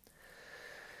Todd.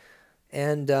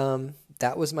 And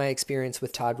that was my experience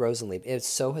with Todd Rosenlieb. It's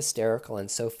so hysterical and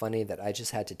so funny that I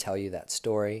just had to tell you that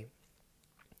story.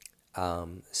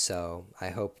 So I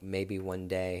hope maybe one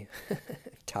day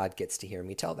Todd gets to hear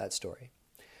me tell that story.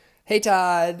 Hey,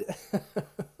 Todd.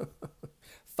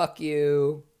 Fuck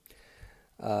you.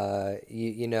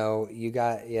 He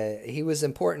was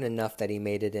important enough that he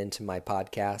made it into my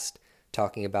podcast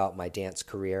talking about my dance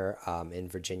career in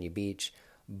Virginia Beach.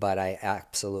 But I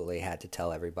absolutely had to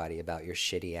tell everybody about your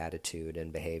shitty attitude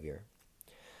and behavior.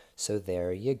 So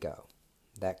there you go.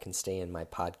 That can stay in my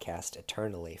podcast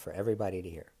eternally for everybody to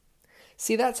hear.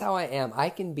 See, that's how I am. I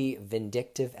can be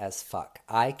vindictive as fuck.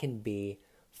 I can be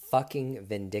fucking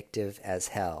vindictive as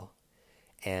hell.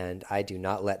 And I do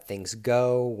not let things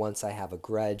go once I have a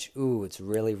grudge. Ooh, it's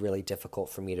really, really difficult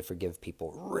for me to forgive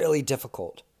people. Really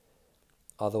difficult.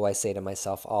 Although I say to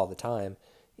myself all the time,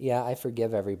 yeah, I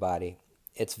forgive everybody.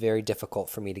 It's very difficult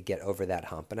for me to get over that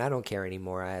hump, and I don't care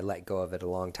anymore. I let go of it a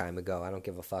long time ago. I don't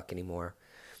give a fuck anymore.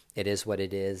 It is what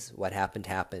it is. What happened,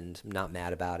 happened. I'm not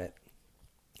mad about it.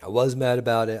 I was mad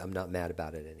about it. I'm not mad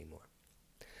about it anymore.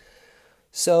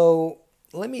 So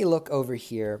let me look over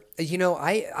here. You know,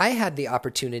 I had the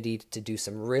opportunity to do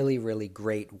some really, really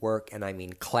great work, and I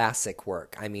mean classic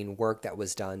work. I mean work that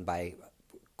was done by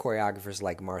choreographers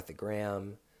like Martha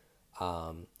Graham,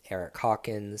 Eric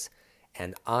Hawkins,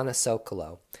 and Anna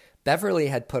Sokolow. Beverly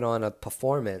had put on a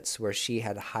performance where she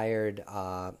had hired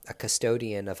a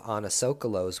custodian of Anna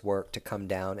Sokolow's work to come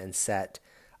down and set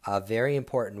a very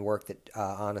important work that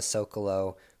Anna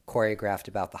Sokolow choreographed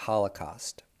about the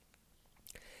Holocaust.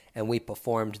 And we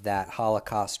performed that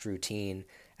Holocaust routine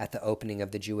at the opening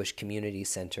of the Jewish Community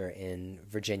Center in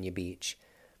Virginia Beach.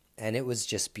 And it was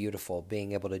just beautiful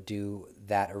being able to do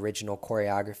that original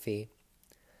choreography.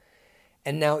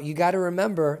 And now you got to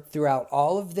remember, throughout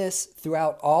all of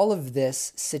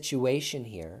this situation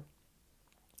here,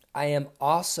 I am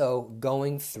also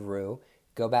going through,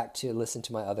 go back to listen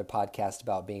to my other podcast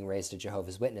about being raised a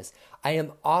Jehovah's Witness. I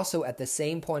am also at the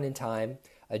same point in time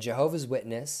a Jehovah's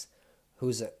Witness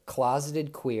who's a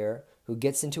closeted queer, who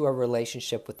gets into a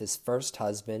relationship with his first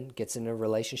husband, gets in a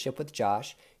relationship with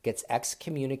Josh, gets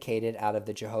excommunicated out of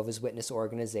the Jehovah's Witness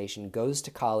organization, goes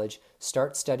to college,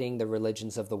 starts studying the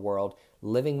religions of the world,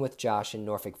 living with Josh in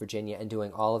Norfolk, Virginia, and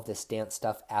doing all of this dance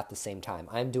stuff at the same time.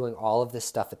 I'm doing all of this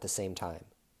stuff at the same time.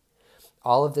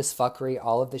 All of this fuckery,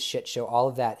 all of this shit show, all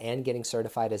of that, and getting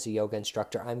certified as a yoga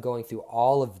instructor. I'm going through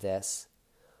all of this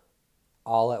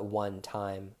all at one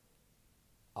time.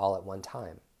 All at one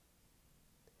time.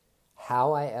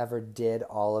 How I ever did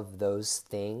all of those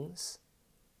things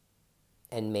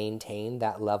and maintain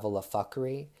that level of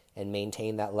fuckery and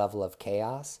maintain that level of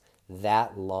chaos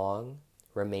that long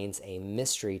remains a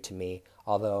mystery to me,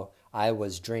 although I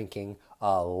was drinking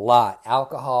a lot.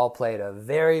 Alcohol played a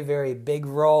very, very big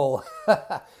role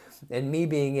in me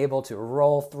being able to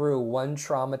roll through one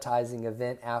traumatizing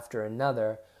event after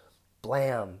another.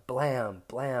 Blam, blam,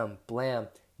 blam, blam.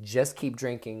 Just keep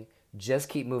drinking. Just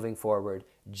keep moving forward.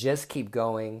 Just keep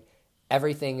going.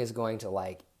 Everything is going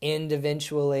to end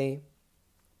eventually.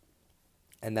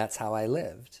 And that's how I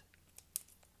lived.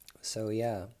 So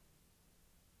yeah.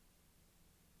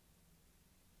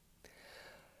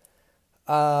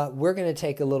 We're going to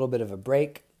take a little bit of a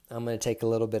break. I'm going to take a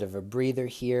little bit of a breather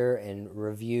here and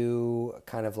review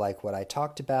kind of like what I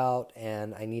talked about.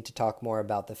 And I need to talk more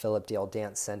about the Philip Dale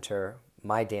Dance Center,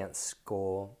 my dance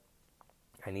school.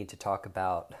 I need to talk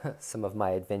about some of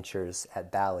my adventures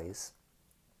at Bally's,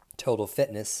 Total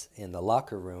Fitness in the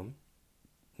locker room,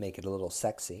 make it a little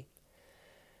sexy.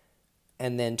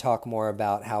 And then talk more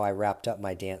about how I wrapped up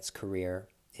my dance career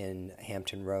in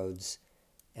Hampton Roads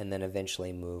and then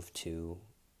eventually moved to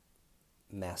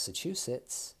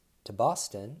Massachusetts, to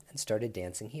Boston, and started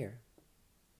dancing here.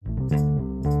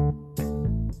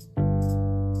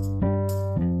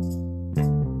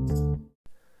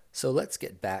 So let's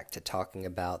get back to talking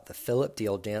about the Philip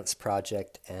Dale Dance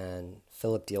Project and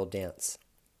Philip Dale Dance,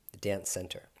 the Dance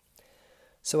Center.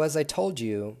 So as I told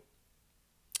you,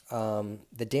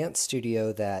 the dance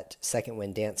studio that Second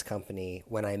Wind Dance Company,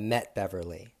 when I met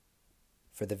Beverly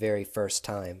for the very first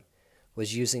time,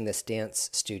 was using this dance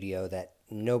studio that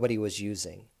nobody was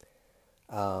using.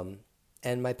 And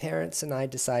my parents and I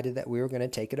decided that we were going to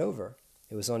take it over.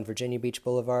 It was on Virginia Beach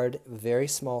Boulevard, very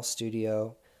small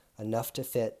studio, enough to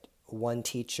fit one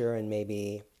teacher and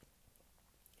maybe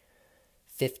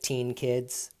 15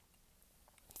 kids,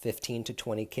 15 to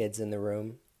 20 kids in the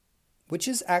room, which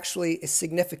is actually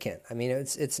significant. I mean,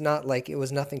 it's not like it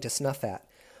was nothing to snuff at,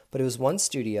 but it was one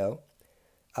studio,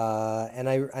 and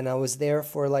I was there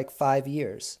for 5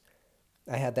 years.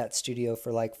 I had that studio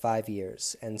for 5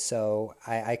 years, and so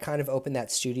I kind of opened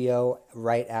that studio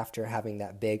right after having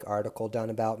that big article done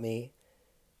about me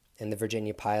in the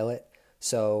Virginia Pilot.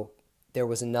 So there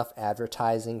was enough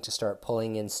advertising to start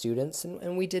pulling in students,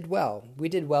 and we did well. We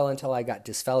did well until I got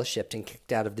disfellowshipped and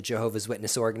kicked out of the Jehovah's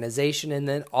Witness organization, and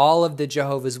then all of the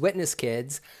Jehovah's Witness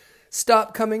kids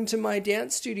stopped coming to my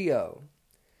dance studio.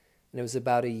 And it was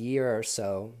about a year or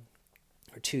so,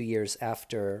 or 2 years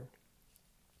after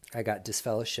I got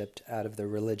disfellowshipped out of the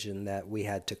religion, that we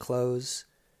had to close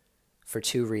for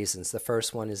 2 reasons. The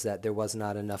first one is that there was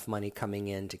not enough money coming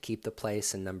in to keep the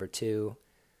place, and number 2,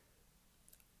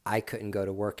 I couldn't go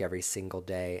to work every single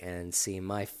day and see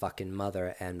my fucking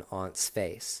mother and aunt's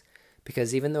face.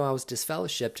 Because even though I was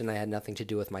disfellowshipped and I had nothing to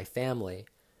do with my family,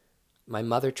 my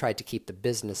mother tried to keep the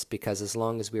business, because as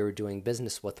long as we were doing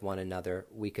business with one another,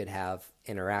 we could have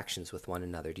interactions with one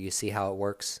another. Do you see how it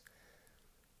works?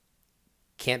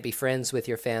 Can't be friends with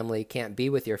your family, can't be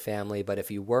with your family, but if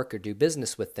you work or do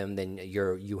business with them, then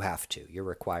you're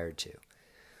required to.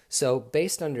 So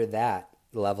based under that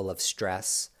level of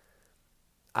stress,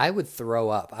 I would throw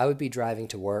up. I would be driving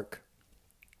to work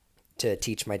to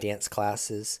teach my dance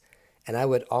classes, and I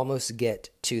would almost get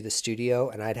to the studio,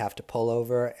 and I'd have to pull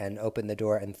over and open the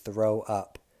door and throw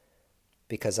up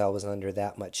because I was under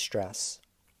that much stress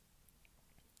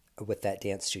with that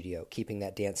dance studio, keeping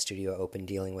that dance studio open,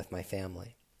 dealing with my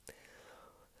family.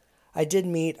 I did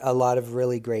meet a lot of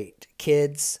really great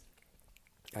kids.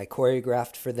 I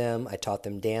choreographed for them. I taught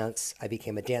them dance. I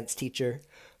became a dance teacher.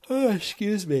 Oh,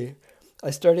 excuse me. I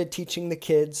started teaching the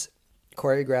kids,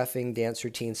 choreographing dance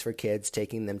routines for kids,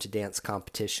 taking them to dance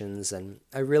competitions, and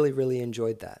I really, really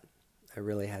enjoyed that. I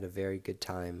really had a very good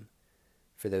time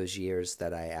for those years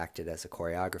that I acted as a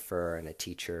choreographer and a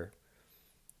teacher,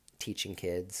 teaching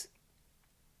kids.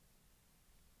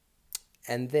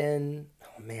 And then,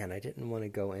 oh man, I didn't want to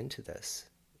go into this.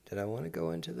 Did I want to go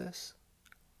into this?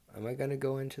 Am I going to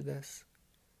go into this?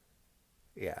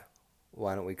 Yeah.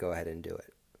 Why don't we go ahead and do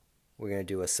it? We're going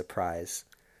to do a surprise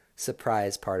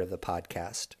part of the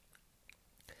podcast.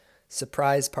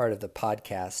 Surprise part of the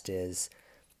podcast is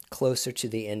closer to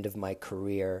the end of my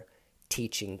career,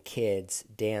 teaching kids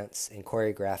dance and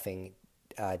choreographing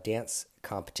dance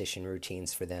competition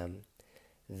routines for them,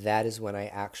 that is when I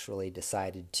actually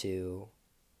decided to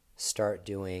start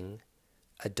doing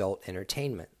adult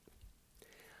entertainment.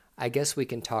 I guess we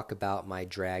can talk about my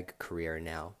drag career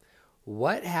now.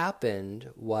 What happened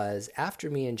was,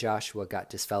 after me and Joshua got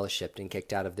disfellowshipped and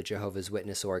kicked out of the Jehovah's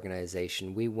Witness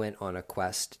organization, we went on a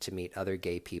quest to meet other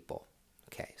gay people.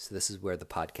 Okay, so this is where the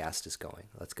podcast is going.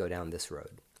 Let's go down this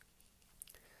road.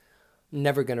 I'm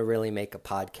never going to really make a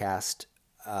podcast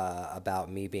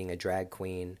about me being a drag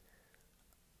queen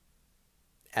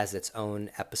as its own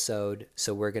episode,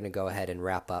 so we're going to go ahead and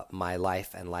wrap up my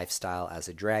life and lifestyle as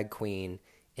a drag queen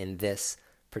in this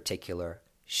particular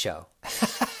show.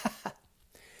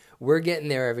 We're getting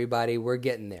there, everybody. We're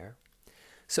getting there.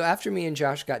 So after me and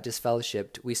Josh got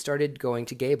disfellowshipped, we started going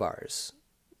to gay bars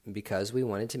because we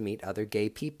wanted to meet other gay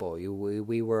people.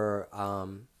 We were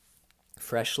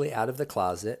freshly out of the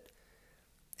closet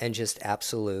and just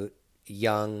absolute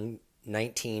young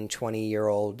 19,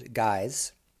 20-year-old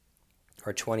guys,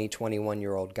 or 20,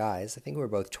 21-year-old guys. I think we were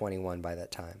both 21 by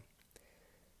that time,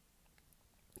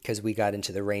 because we got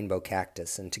into the Rainbow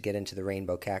Cactus, and to get into the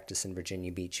Rainbow Cactus in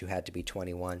Virginia Beach, you had to be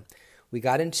 21. We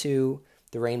got into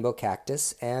the Rainbow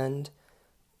Cactus, and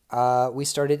we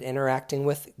started interacting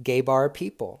with gay bar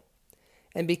people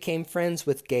and became friends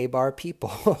with gay bar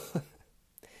people.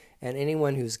 And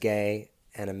anyone who's gay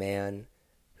and a man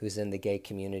who's in the gay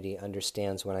community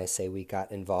understands when I say we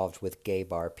got involved with gay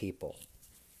bar people.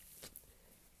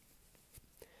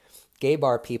 Gay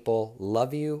bar people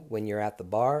love you when you're at the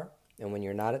bar, and when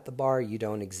you're not at the bar, you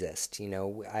don't exist. You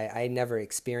know, I never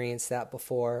experienced that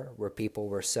before, where people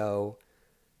were so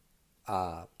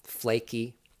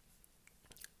flaky.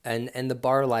 And the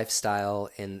bar lifestyle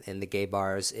in the gay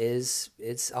bars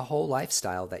it's a whole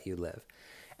lifestyle that you live.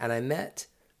 And I met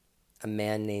a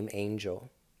man named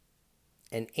Angel.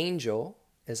 And Angel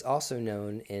is also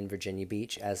known in Virginia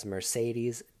Beach as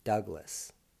Mercedes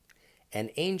Douglas.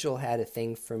 And Angel had a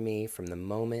thing for me from the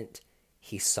moment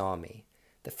he saw me.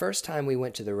 The first time we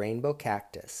went to the Rainbow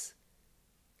Cactus,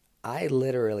 I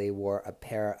literally wore a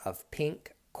pair of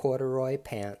pink corduroy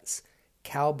pants,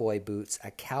 cowboy boots,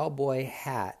 a cowboy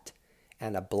hat,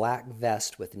 and a black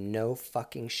vest with no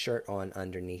fucking shirt on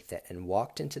underneath it, and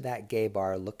walked into that gay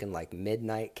bar looking like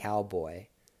Midnight Cowboy.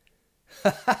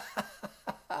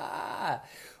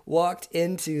 Walked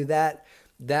into that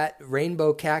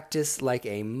Rainbow Cactus like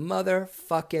a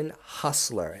motherfucking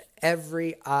hustler.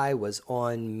 Every eye was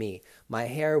on me. My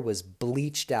hair was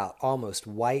bleached out, almost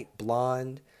white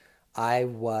blonde. I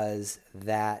was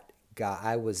that guy.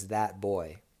 I was that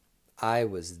boy.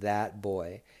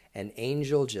 And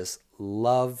Angel just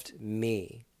loved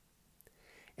me.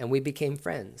 And we became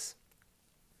friends.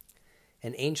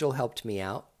 And Angel helped me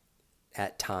out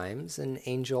at times, and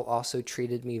Angel also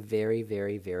treated me very,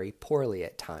 very, very poorly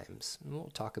at times. And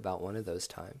we'll talk about one of those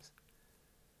times.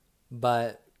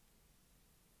 But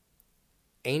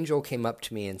Angel came up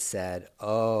to me and said,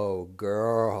 "Oh,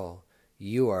 girl,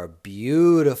 you are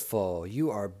beautiful. You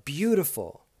are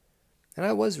beautiful." And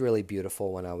I was really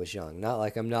beautiful when I was young. Not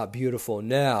like I'm not beautiful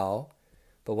now,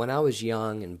 but when I was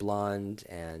young and blonde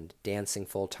and dancing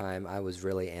full time, I was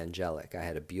really angelic. I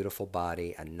had a beautiful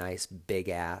body, a nice big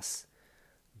ass,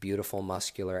 beautiful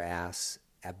muscular ass,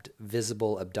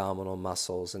 visible abdominal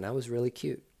muscles, and I was really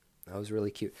cute.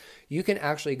 You can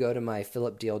actually go to my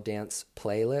Philip Deal Dance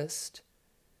playlist,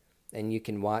 and you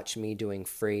can watch me doing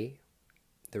Free,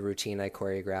 the routine I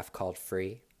choreographed called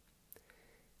Free,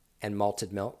 and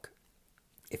Malted Milk.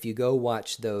 If you go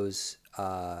watch those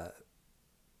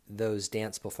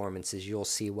dance performances, you'll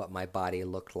see what my body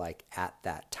looked like at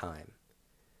that time.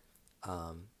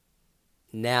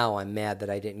 Now I'm mad that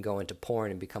I didn't go into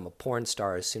porn and become a porn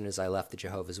star as soon as I left the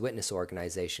Jehovah's Witness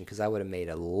organization, because I would have made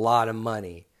a lot of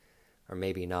money, or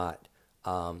maybe not,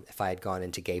 if I had gone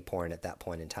into gay porn at that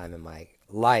point in time in my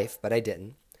life, but I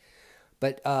didn't.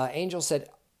 But Angel said,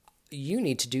 "You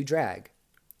need to do drag.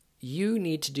 You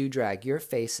need to do drag. Your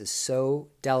face is so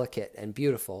delicate and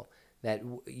beautiful that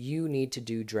you need to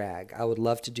do drag. I would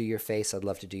love to do your face. I'd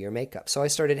love to do your makeup." So I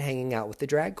started hanging out with the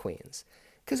drag queens,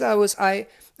 because I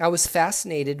was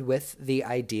fascinated with the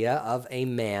idea of a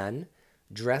man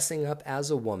dressing up as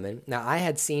a woman. Now, I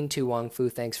had seen Tu Wong Fu,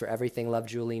 Thanks for Everything, Love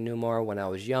Julie Newmar when I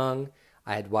was young.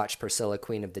 I had watched Priscilla,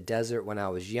 Queen of the Desert when I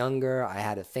was younger. I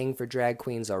had a thing for drag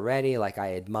queens already, like I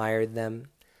admired them.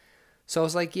 So I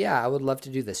was like, yeah, I would love to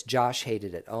do this. Josh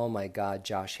hated it. Oh my God,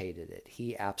 Josh hated it.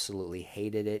 He absolutely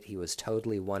hated it. He was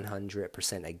totally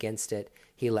 100% against it.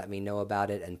 He let me know about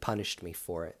it and punished me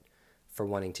for it, for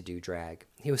wanting to do drag.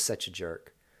 He was such a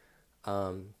jerk.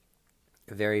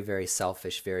 very, very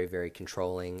selfish, very, very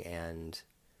controlling, and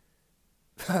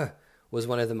was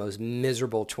one of the most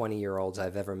miserable 20-year-olds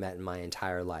I've ever met in my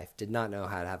entire life. Did not know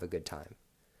how to have a good time.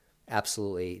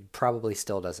 Absolutely, probably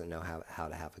still doesn't know how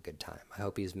to have a good time. I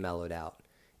hope he's mellowed out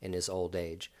in his old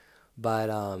age. But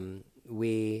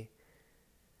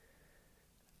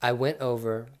I went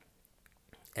over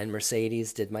and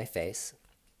Mercedes did my face.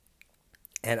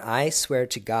 And I swear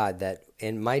to God that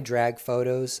in my drag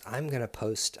photos, I'm going to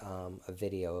post a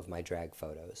video of my drag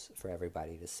photos for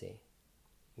everybody to see.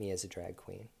 Me as a drag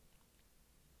queen.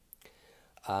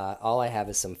 All I have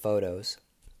is some photos.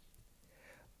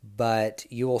 But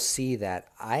you will see that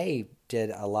I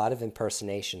did a lot of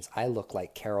impersonations. I look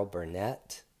like Carol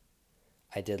Burnett.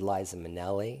 I did Liza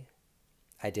Minnelli.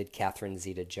 I did Catherine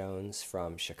Zeta-Jones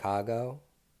from Chicago.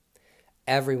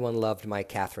 Everyone loved my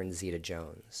Catherine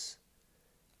Zeta-Jones.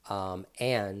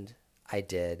 And I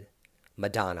did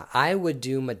Madonna. I would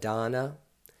do Madonna.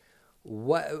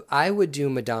 I would do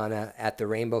Madonna at the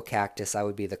Rainbow Cactus. I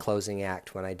would be the closing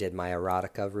act when I did my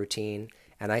erotica routine.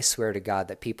 And I swear to God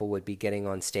that people would be getting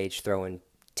on stage throwing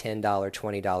 $10,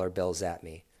 $20 bills at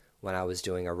me when I was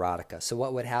doing erotica. So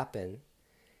what would happen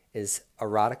is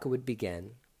erotica would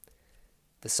begin,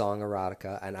 the song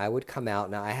erotica, and I would come out.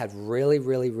 Now I had really,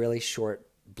 really, really short,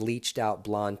 bleached out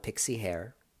blonde pixie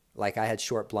hair. Like I had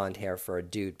short blonde hair for a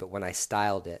dude, but when I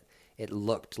styled it, it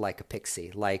looked like a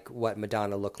pixie, like what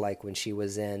Madonna looked like when she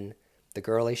was in The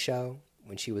Girly Show,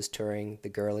 when she was touring The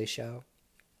Girly Show.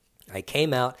 I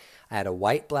came out, I had a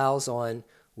white blouse on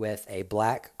with a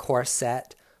black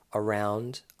corset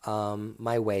around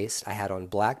my waist. I had on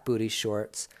black booty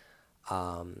shorts.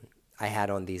 I had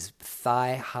on these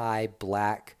thigh-high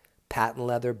black patent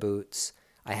leather boots.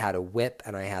 I had a whip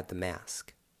and I had the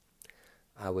mask.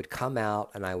 I would come out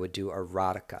and I would do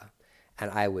erotica. And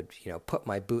I would, put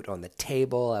my boot on the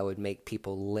table. I would make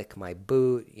people lick my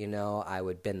boot. I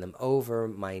would bend them over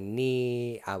my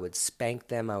knee. I would spank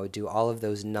them. I would do all of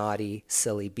those naughty,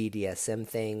 silly BDSM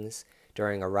things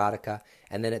during erotica.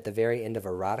 And then at the very end of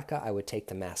erotica, I would take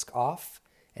the mask off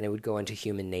and it would go into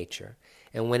human nature.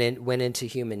 And when it went into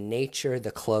human nature, the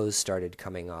clothes started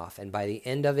coming off. And by the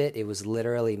end of it, it was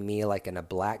literally me like in a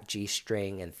black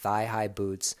G-string and thigh-high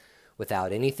boots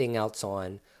without anything else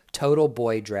on. Total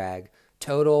boy drag.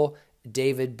 Total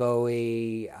David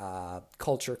Bowie,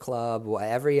 Culture Club,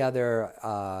 every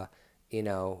other,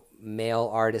 male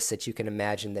artist that you can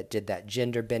imagine that did that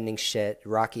gender bending shit,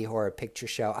 Rocky Horror Picture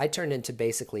Show. I turned into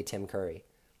basically Tim Curry.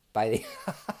 By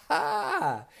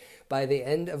the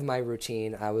end of my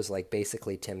routine, I was like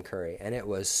basically Tim Curry, and it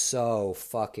was so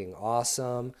fucking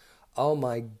awesome. Oh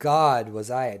my God,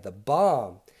 was I the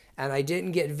bomb? And I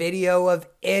didn't get video of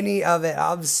any of it.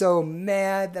 I'm so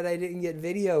mad that I didn't get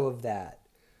video of that.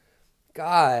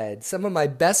 God, some of my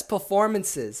best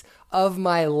performances of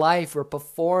my life were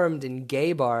performed in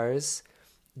gay bars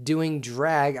doing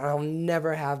drag. I'll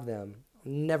never have them.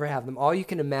 I'll never have them. All you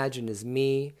can imagine is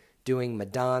me doing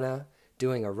Madonna,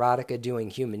 doing erotica, doing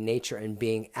human nature, and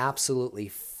being absolutely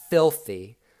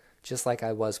filthy, just like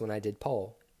I was when I did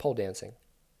pole dancing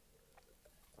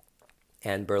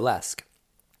and burlesque.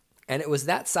 And it was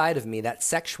that side of me, that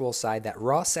sexual side, that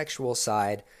raw sexual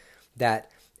side,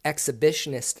 that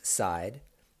exhibitionist side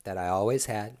that I always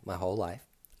had my whole life.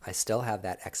 I still have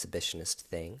that exhibitionist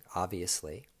thing,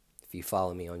 obviously, if you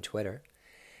follow me on Twitter.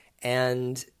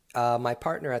 And my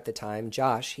partner at the time,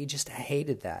 Josh, he just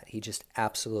hated that. He just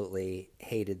absolutely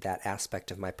hated that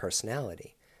aspect of my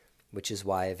personality, which is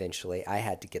why eventually I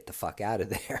had to get the fuck out of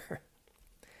there.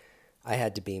 I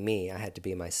had to be me. I had to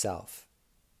be myself.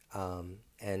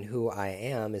 And who I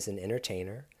am is an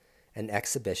entertainer, an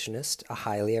exhibitionist, a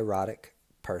highly erotic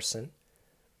person.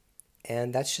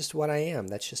 And that's just what I am.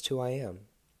 That's just who I am.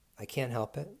 I can't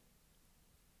help it.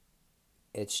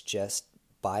 It's just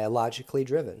biologically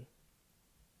driven.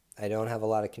 I don't have a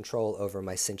lot of control over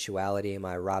my sensuality and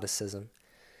my eroticism.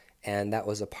 And that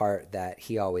was a part that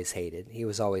he always hated. He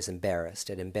was always embarrassed.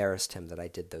 It embarrassed him that I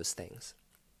did those things.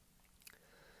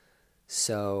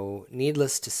 So,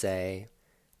 needless to say,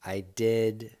 I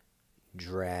did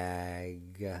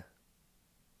drag.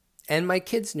 And my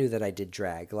kids knew that I did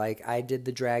drag. Like, I did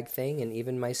the drag thing, and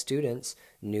even my students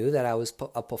knew that I was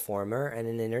a performer and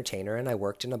an entertainer, and I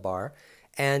worked in a bar.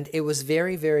 And it was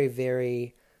very, very,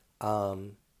 very...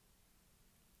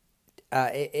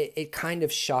 It kind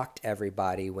of shocked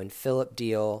everybody when Philip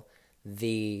Deal,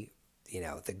 the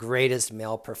greatest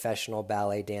male professional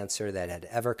ballet dancer that had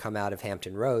ever come out of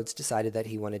Hampton Roads, decided that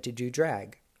he wanted to do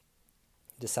drag.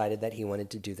 Decided that he wanted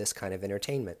to do this kind of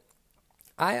entertainment.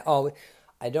 I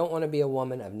don't want to be a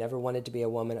woman. I've never wanted to be a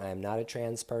woman. I am not a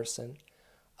trans person.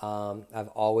 I've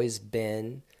always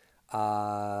been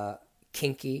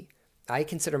kinky. I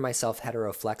consider myself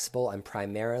heteroflexible.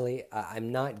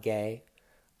 I'm not gay.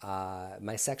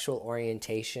 My sexual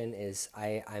orientation is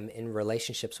I'm in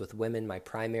relationships with women. My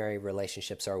primary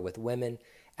relationships are with women.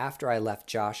 After I left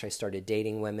Josh, I started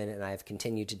dating women, and I have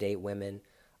continued to date women.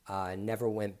 Never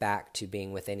went back to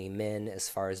being with any men as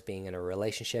far as being in a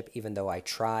relationship, even though I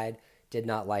tried, did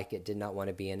not like it, did not want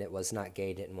to be in it, was not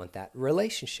gay, didn't want that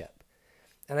relationship.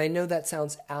 And I know that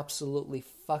sounds absolutely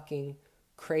fucking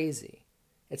crazy.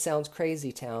 It sounds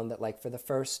crazy town that like for the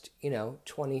first,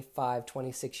 25,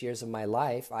 26 years of my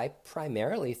life, I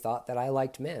primarily thought that I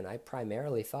liked men. I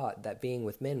primarily thought that being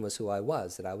with men was who I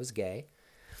was, that I was gay,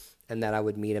 and that I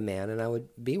would meet a man and I would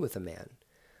be with a man.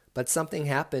 But something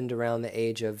happened around the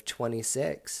age of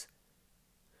 26,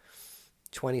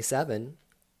 27,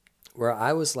 where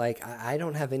I was like, I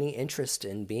don't have any interest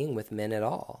in being with men at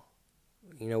all.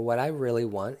 What I really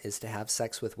want is to have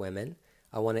sex with women.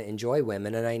 I want to enjoy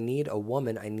women, and I need a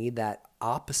woman. I need that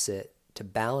opposite to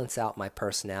balance out my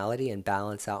personality and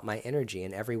balance out my energy.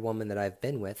 And every woman that I've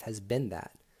been with has been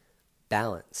that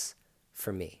balance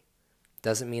for me.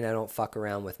 Doesn't mean I don't fuck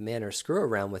around with men or screw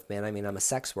around with men. I mean, I'm a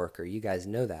sex worker. You guys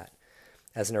know that.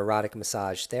 As an erotic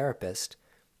massage therapist,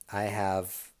 I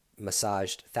have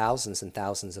massaged thousands and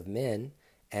thousands of men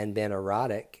and been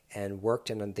erotic and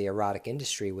worked in the erotic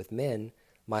industry with men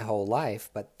my whole life,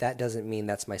 but that doesn't mean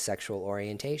that's my sexual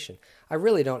orientation. I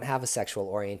really don't have a sexual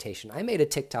orientation. I made a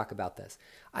TikTok about this.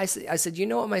 I said, you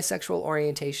know what my sexual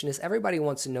orientation is? Everybody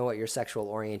wants to know what your sexual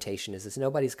orientation is. It's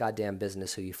nobody's goddamn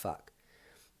business who you fuck.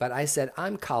 But I said,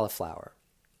 I'm cauliflower.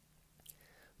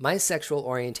 My sexual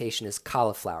orientation is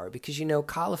cauliflower because,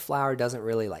 cauliflower doesn't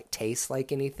really like taste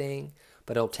like anything,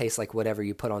 but it'll taste like whatever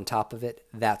you put on top of it.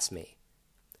 That's me.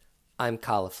 I'm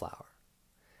cauliflower.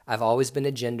 I've always been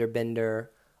a gender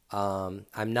bender. I'm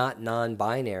not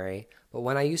non-binary, but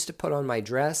when I used to put on my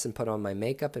dress and put on my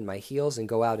makeup and my heels and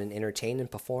go out and entertain and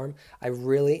perform, I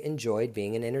really enjoyed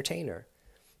being an entertainer.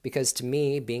 Because to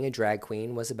me, being a drag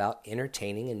queen was about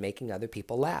entertaining and making other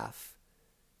people laugh.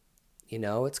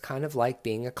 It's kind of like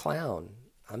being a clown.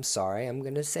 I'm sorry, I'm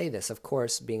going to say this. Of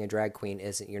course, being a drag queen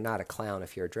you're not a clown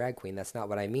if you're a drag queen. That's not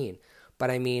what I mean. But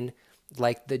I mean,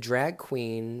 like the drag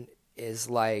queen is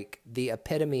like the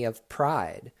epitome of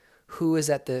pride. Who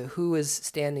is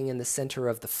standing in the center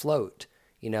of the float,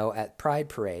 at Pride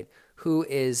Parade? Who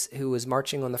is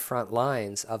marching on the front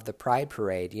lines of the Pride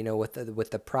Parade, with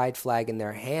the pride flag in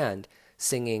their hand,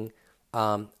 singing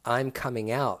I'm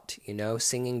coming out,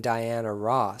 singing Diana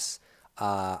Ross,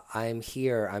 I'm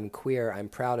here, I'm queer, I'm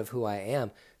proud of who I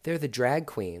am. They're the drag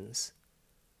queens.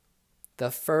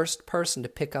 The first person to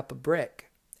pick up a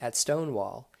brick at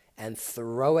Stonewall and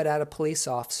throw it at a police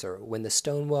officer when the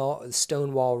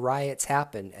Stonewall riots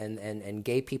happened and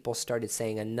gay people started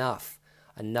saying enough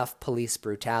police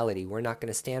brutality, we're not going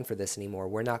to stand for this anymore,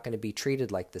 we're not going to be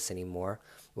treated like this anymore,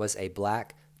 was a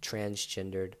black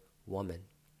transgendered woman.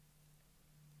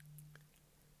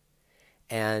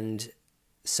 And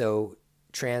so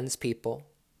trans people,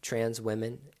 trans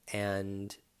women,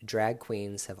 and drag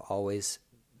queens have always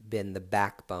been the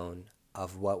backbone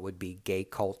of what would be gay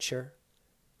culture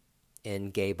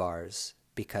in gay bars,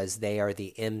 because they are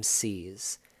the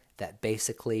MCs that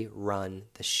basically run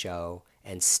the show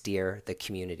and steer the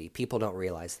community. People don't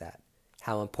realize that,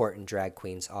 how important drag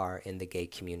queens are in the gay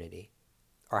community,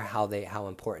 or how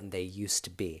important they used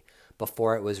to be.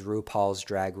 Before it was RuPaul's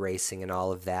Drag Racing and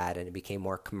all of that, and it became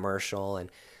more commercial, and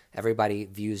everybody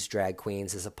views drag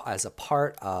queens as a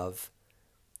part of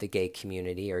the gay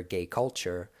community or gay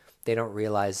culture. They don't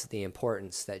realize the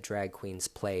importance that drag queens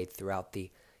played throughout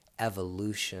the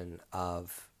evolution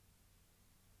of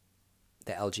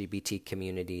the LGBT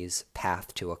community's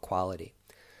path to equality.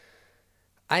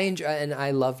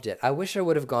 I loved it. I wish I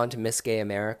would have gone to Miss Gay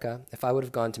America. If I would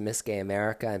have gone to Miss Gay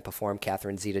America and performed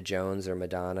Catherine Zeta-Jones or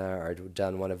Madonna or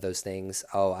done one of those things,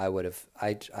 I would have.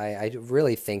 I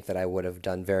really think that I would have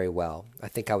done very well. I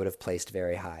think I would have placed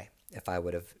very high if I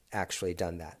would have actually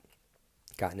done that,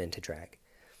 gotten into drag.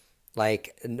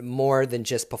 Like, more than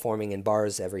just performing in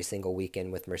bars every single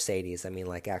weekend with Mercedes. I mean,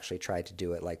 like, actually tried to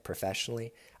do it, like,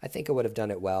 professionally. I think I would have done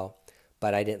it well,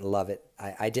 but I didn't love it.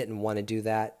 I didn't want to do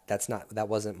that. That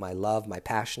wasn't my love, my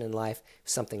passion in life.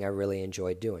 Something I really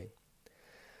enjoyed doing.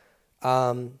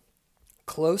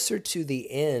 Closer to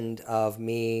the end of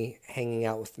me hanging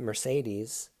out with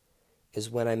Mercedes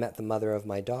is when I met the mother of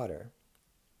my daughter.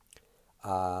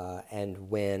 And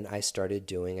when I started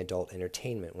doing adult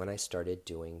entertainment, when I started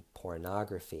doing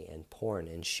pornography and porn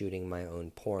and shooting my own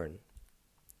porn.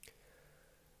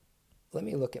 Let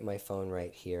me look at my phone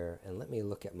right here and let me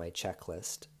look at my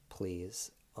checklist,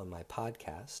 please, on my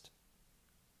podcast.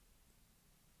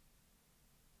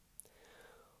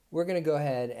 we're going to go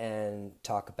ahead and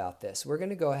talk about this. We're going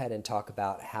to go ahead and talk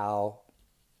about how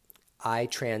I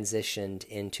transitioned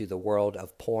into the world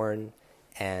of porn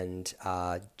and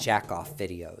jack-off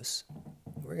videos.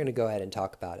 We're going to go ahead and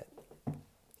talk about it.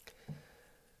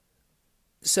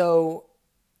 So,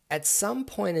 at some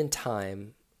point in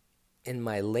time, in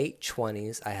my late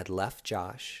 20s, I had left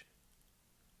Josh.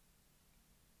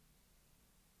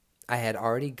 I had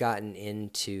already gotten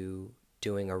into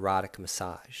doing erotic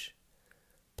massage,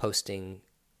 posting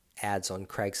ads on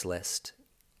Craigslist,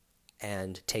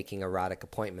 and taking erotic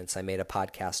appointments. I made a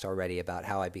podcast already about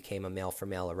how I became a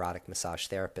male-for-male erotic massage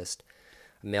therapist,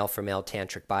 a male-for-male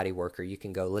tantric body worker. You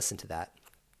can go listen to that.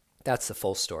 That's the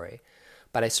full story.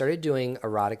 But I started doing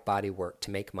erotic body work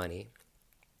to make money,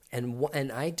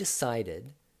 and I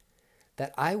decided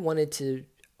that I wanted to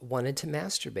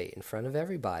masturbate in front of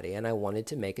everybody, and I wanted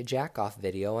to make a jack-off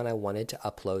video, and I wanted to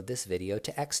upload this video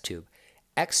to XTube.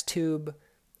 XTube,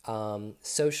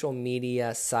 social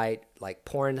media site like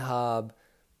Pornhub,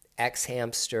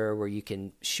 Xhamster, where you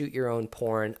can shoot your own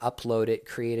porn, upload it,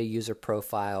 create a user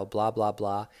profile, blah, blah,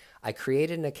 blah. I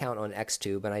created an account on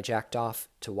XTube, and I jacked off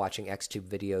to watching XTube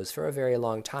videos for a very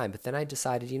long time. But then I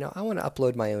decided, I want to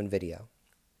upload my own video.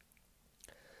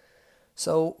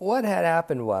 So what had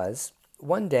happened was,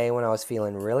 one day when I was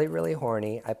feeling really, really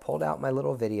horny, I pulled out my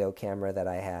little video camera that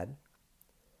I had,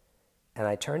 and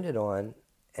I turned it on,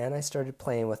 and I started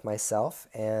playing with myself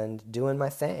and doing my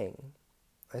thing.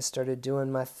 I started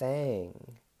doing my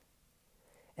thing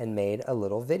and made a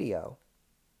little video.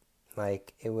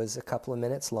 Like, it was a couple of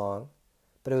minutes long,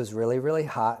 but it was really, really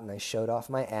hot, and I showed off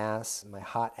my ass, my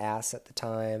hot ass at the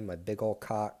time, my big old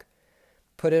cock,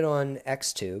 put it on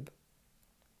XTube,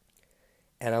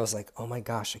 and I was like, oh my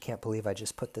gosh, I can't believe I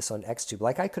just put this on XTube.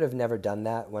 Like, I could have never done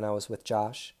that when I was with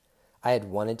Josh. I had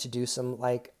wanted to do some,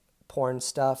 porn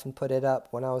stuff and put it up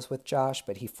when I was with Josh,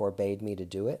 but he forbade me to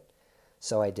do it,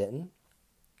 so I didn't.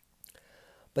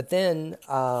 But then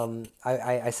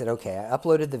I said, okay, I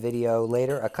uploaded the video.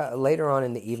 Later on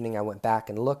in the evening, I went back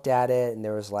and looked at it, and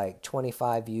there was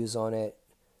 25 views on it,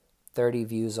 30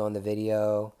 views on the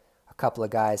video. A couple of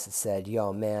guys had said,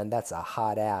 yo, man, that's a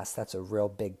hot ass. That's a real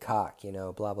big cock,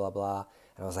 blah, blah, blah.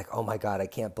 And I was like, oh, my God, I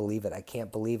can't believe it. I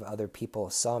can't believe other people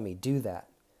saw me do that.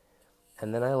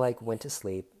 And then I, went to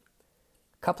sleep.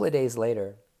 A couple of days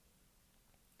later,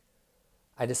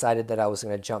 I decided that I was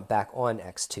going to jump back on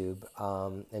XTube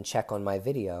and check on my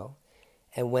video.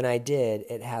 And when I did,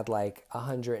 it had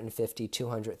 150,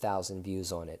 200,000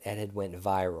 views on it. And it went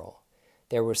viral.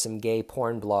 There were some gay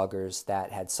porn bloggers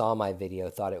that had saw my video,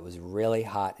 thought it was really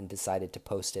hot, and decided to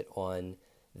post it on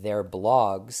their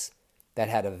blogs that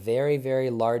had a very, very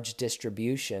large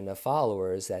distribution of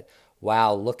followers that,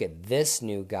 wow, look at this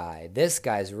new guy. This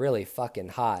guy's really fucking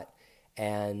hot.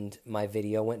 And my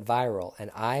video went viral,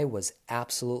 and I was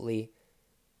absolutely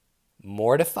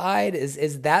mortified.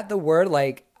 Is that the word?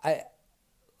 Let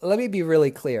me be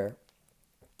really clear.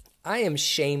 I am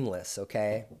shameless,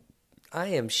 okay? I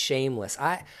am shameless.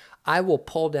 I will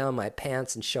pull down my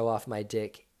pants and show off my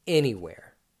dick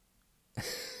anywhere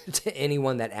to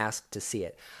anyone that asks to see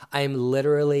it. I am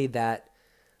literally that.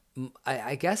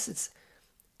 I guess it's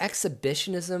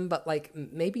exhibitionism, but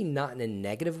maybe not in a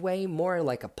negative way, more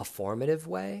like a performative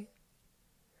way.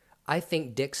 I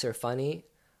think dicks are funny.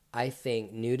 I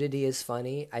think nudity is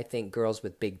funny. I think girls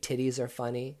with big titties are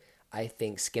funny. I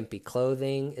think skimpy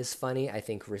clothing is funny. I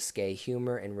think risque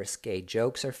humor and risque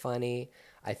jokes are funny.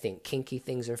 I think kinky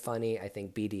things are funny. I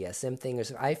think BDSM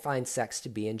things I find sex to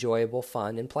be enjoyable,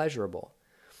 fun, and pleasurable.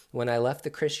 When I left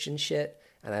the Christian shit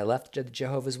and I left the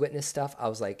Jehovah's Witness stuff, I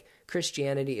was like,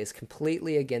 Christianity is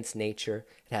completely against nature.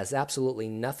 It has absolutely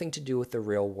nothing to do with the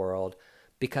real world,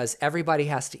 because everybody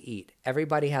has to eat.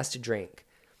 Everybody has to drink.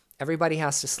 Everybody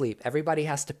has to sleep. Everybody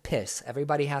has to piss.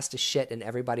 Everybody has to shit, and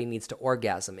everybody needs to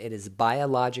orgasm. It is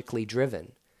biologically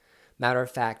driven. Matter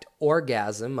of fact,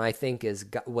 orgasm, I think,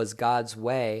 was God's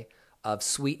way of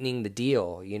sweetening the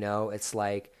deal. It's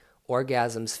like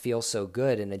orgasms feel so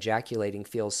good and ejaculating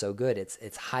feels so good.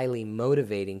 It's highly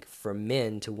motivating for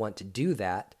men to want to do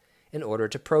that in order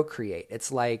to procreate.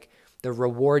 It's like the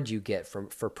reward you get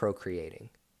for procreating.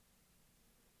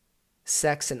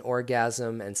 Sex and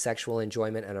orgasm and sexual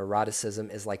enjoyment and eroticism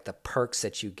is like the perks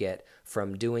that you get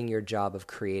from doing your job of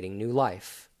creating new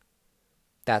life.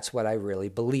 That's what I really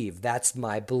believe. That's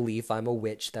my belief. I'm a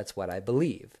witch. That's what I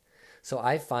believe. So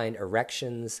I find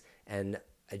erections and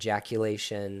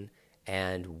ejaculation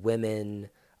and women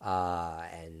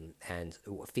and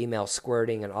female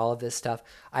squirting and all of this stuff,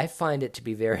 I find it to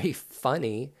be very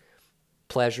funny,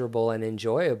 pleasurable, and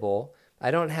enjoyable.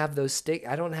 I don't have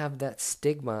that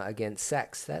stigma against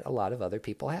sex that a lot of other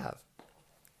people have.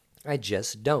 I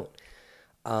just don't.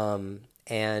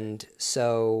 And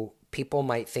so people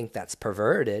might think that's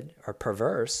perverted or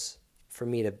perverse for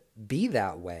me to be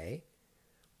that way,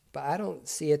 but I don't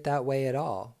see it that way at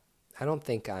all. I don't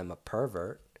think I'm a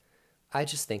pervert. I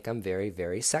just think I'm very,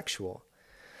 very sexual.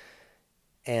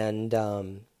 And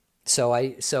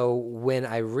so when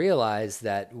I realized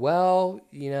that, well,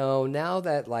 now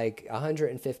that like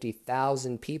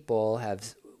 150,000 people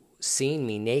have seen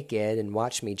me naked and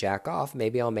watched me jack off,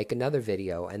 maybe I'll make another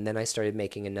video. And then I started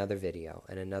making another video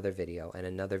and another video and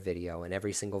another video. And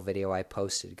every single video I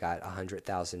posted got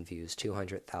 100,000 views,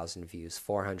 200,000 views,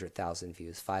 400,000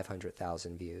 views,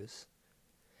 500,000 views.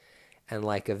 And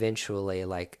like eventually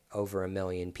like over 1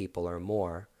 million people or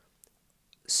more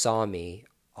saw me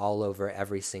all over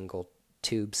every single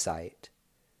tube site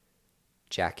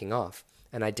jacking off.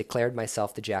 And I declared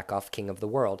myself the jack off king of the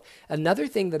world. Another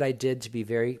thing that I did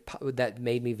that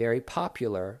made me very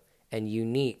popular and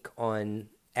unique on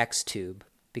XTube,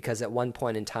 because at one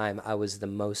point in time I was the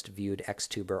most viewed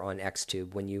XTuber on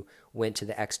XTube. When you went to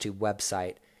the XTube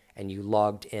website and you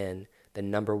logged in, the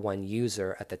number one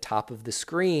user at the top of the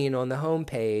screen on the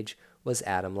homepage was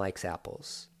Adam Likes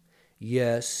Apples.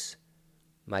 Yes,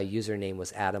 my username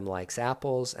was Adam Likes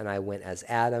Apples, and I went as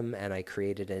Adam, and I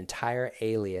created an entire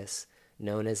alias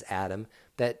known as Adam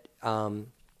that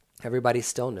everybody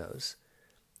still knows.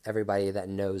 Everybody that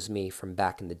knows me from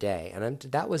back in the day. And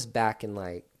that was back in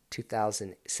like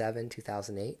 2007,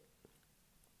 2008.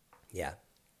 Yeah.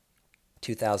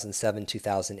 2007,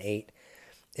 2008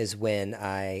 is when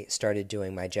I started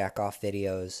doing my jack off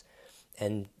videos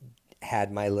and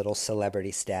had my little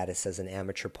celebrity status as an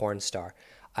amateur porn star.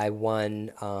 I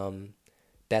won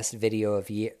Best Video of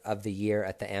the Year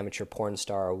at the Amateur Porn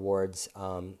Star Awards,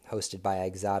 hosted by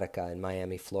Exotica in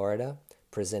Miami, Florida,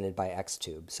 presented by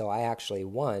XTube. So I actually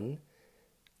won.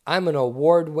 I'm an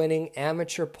award-winning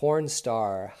amateur porn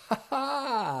star. Ha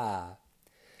ha!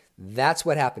 That's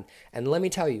what happened. And let me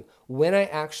tell you, when I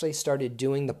actually started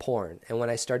doing the porn and when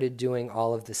I started doing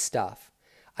all of this stuff,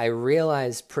 I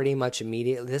realized pretty much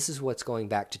immediately, this is what's going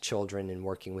back to children and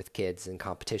working with kids and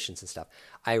competitions and stuff.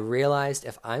 I realized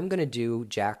if I'm going to do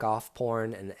jack off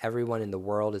porn and everyone in the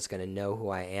world is going to know who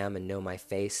I am and know my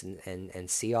face and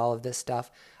see all of this stuff,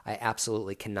 I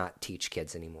absolutely cannot teach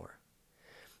kids anymore.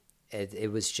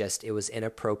 It was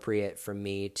inappropriate for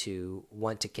me to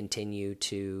want to continue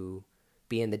to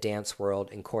be in the dance world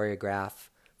and choreograph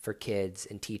for kids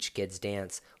and teach kids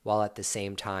dance while at the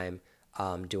same time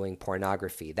doing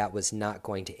pornography. That was not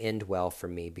going to end well for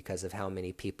me because of how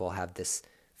many people have this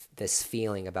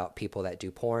feeling about people that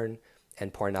do porn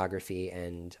and pornography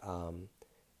and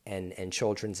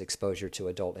children's exposure to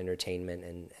adult entertainment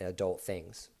and adult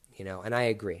things, and I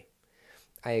agree.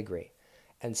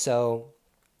 And so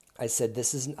I said,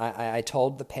 I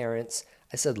told the parents,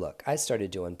 I said, look, I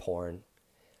started doing porn.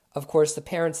 Of course, the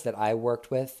parents that I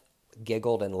worked with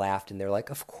giggled and laughed, and they're like,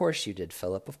 of course you did,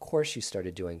 Philip. Of course you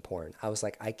started doing porn. I was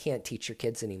like, I can't teach your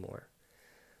kids anymore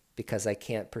because I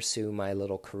can't pursue my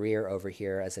little career over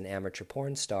here as an amateur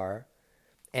porn star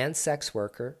and sex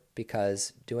worker,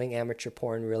 because doing amateur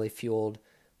porn really fueled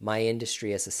my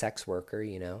industry as a sex worker,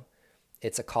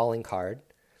 It's a calling card.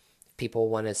 People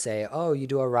want to say, oh, you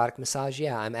do erotic massage?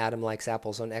 Yeah, I'm Adam Likes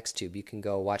Apples on XTube. You can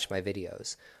go watch my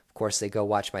videos. Of course, they go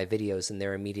watch my videos and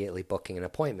they're immediately booking an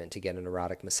appointment to get an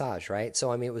erotic massage, right?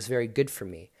 So, it was very good for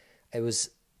me. It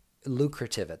was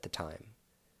lucrative at the time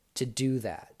to do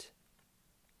that.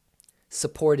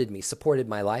 Supported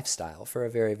my lifestyle for a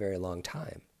very, very long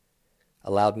time.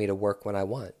 Allowed me to work when I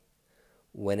want,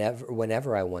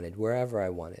 whenever I wanted, wherever I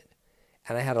wanted.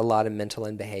 And I had a lot of mental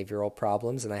and behavioral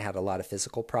problems, and I had a lot of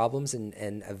physical problems, and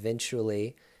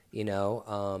eventually,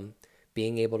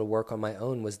 being able to work on my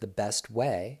own was the best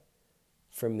way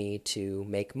for me to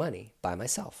make money by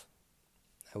myself.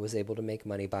 I was able to make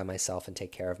money by myself and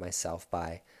take care of myself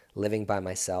by living by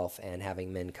myself and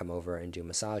having men come over and do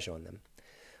massage on them.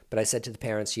 But I said to the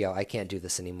parents, I can't do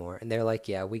this anymore. And they're like,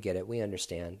 yeah, we get it. We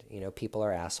understand. People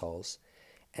are assholes.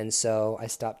 And so I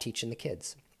stopped teaching the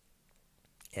kids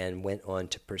and went on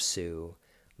to pursue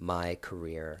my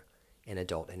career in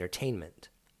adult entertainment.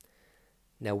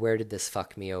 Now, where did this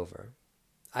fuck me over?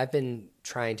 I've been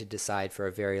trying to decide for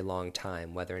a very long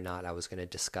time whether or not I was going to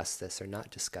discuss this or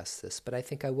not discuss this, but I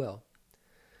think I will.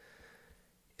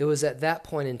 It was at that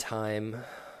point in time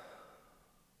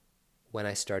when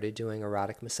I started doing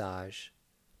erotic massage,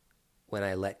 when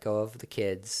I let go of the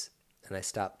kids and I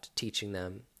stopped teaching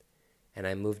them, and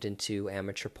I moved into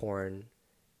amateur porn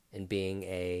and being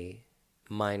a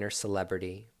minor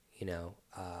celebrity,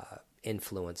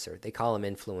 influencer. They call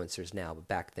them influencers now, but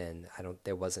back then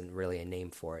there wasn't really a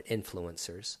name for it.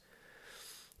 Influencers.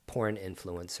 porn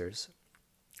influencers,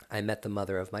 I met the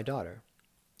mother of my daughter.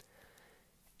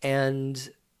 And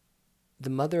the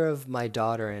mother of my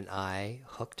daughter and I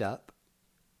hooked up,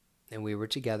 and we were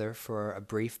together for a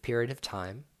brief period of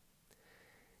time.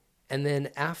 And then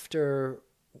after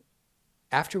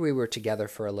we were together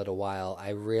for a little while, I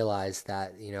realized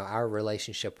that, our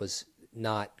relationship was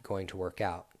not going to work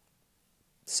out.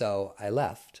 So I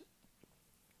left.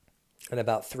 And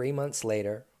about 4 months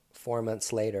later,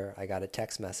 I got a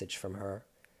text message from her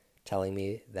telling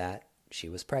me that she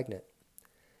was pregnant.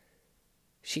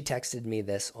 She texted me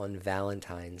this on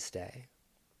Valentine's Day.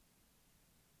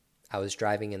 I was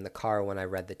driving in the car when I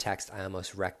read the text. I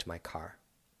almost wrecked my car.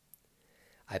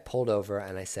 I pulled over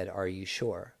and I said, "Are you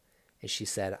sure?" And she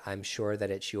said, "I'm sure that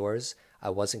it's yours.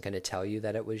 I wasn't going to tell you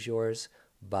that it was yours,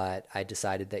 but I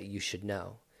decided that you should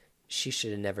know." She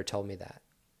should have never told me that.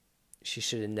 She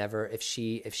should have never, if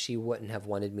she wouldn't have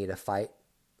wanted me to fight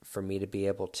for me to be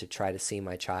able to try to see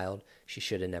my child, she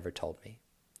should have never told me.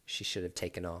 She should have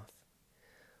taken off.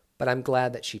 But I'm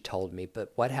glad that she told me.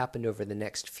 But what happened over the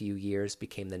next few years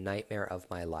became the nightmare of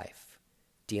my life,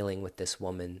 dealing with this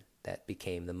woman that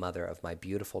became the mother of my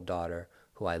beautiful daughter,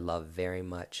 who I love very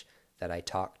much, that I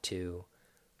talk to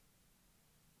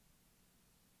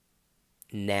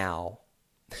now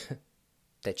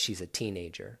that she's a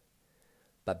teenager.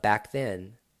 But back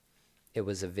then, it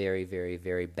was a very, very,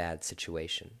 very bad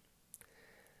situation.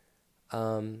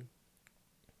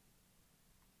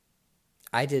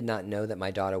 I did not know that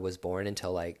my daughter was born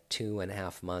until like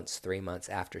 2.5 months, 3 months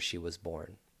after she was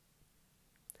born.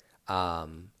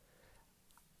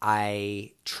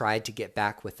 I tried to get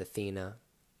back with Athena.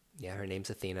 Yeah, her name's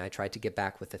Athena. I tried to get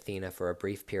back with Athena for a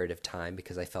brief period of time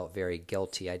because I felt very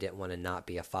guilty. I didn't want to not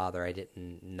be a father. I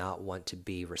didn't not want to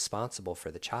be responsible for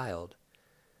the child.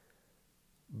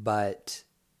 But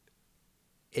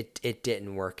it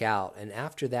didn't work out. And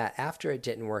after that, after it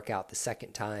didn't work out the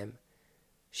second time,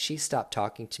 she stopped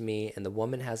talking to me, and the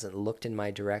woman hasn't looked in my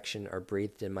direction or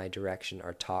breathed in my direction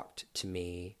or talked to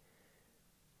me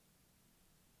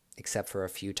except for a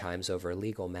few times over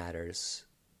legal matters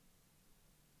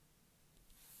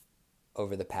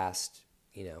over the past,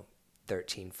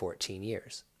 13, 14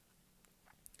 years.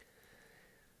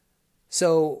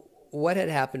 So what had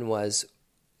happened was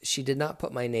she did not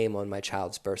put my name on my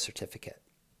child's birth certificate.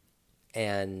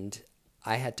 And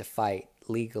I had to fight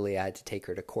legally. I had to take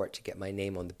her to court to get my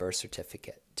name on the birth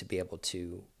certificate to be able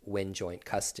to win joint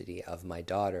custody of my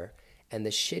daughter. And the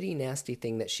shitty, nasty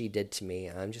thing that she did to me,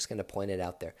 and I'm just going to point it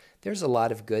out there. There's a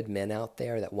lot of good men out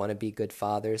there that want to be good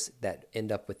fathers that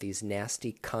end up with these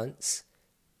nasty cunts,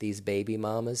 these baby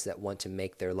mamas that want to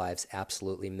make their lives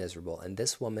absolutely miserable. And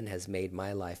this woman has made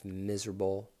my life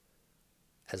miserable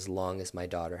as long as my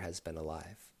daughter has been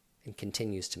alive and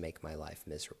continues to make my life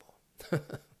miserable.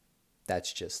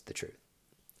 That's just the truth.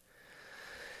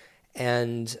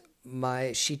 And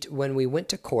when we went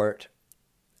to court,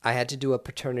 I had to do a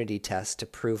paternity test to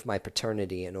prove my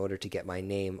paternity in order to get my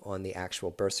name on the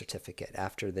actual birth certificate.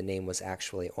 After the name was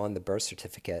actually on the birth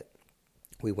certificate,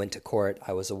 we went to court.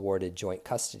 I was awarded joint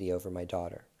custody over my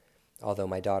daughter, although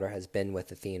my daughter has been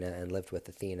with Athena and lived with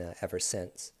Athena ever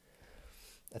since.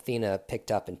 Athena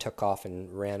picked up and took off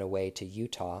and ran away to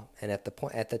Utah. And at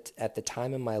the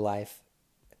time in my life,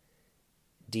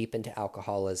 deep into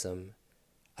alcoholism,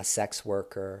 a sex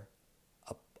worker,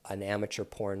 an amateur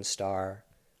porn star,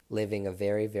 living a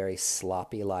very, very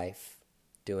sloppy life,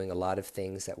 doing a lot of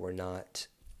things that were not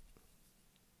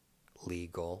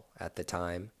legal at the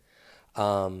time.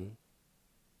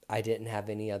 I didn't have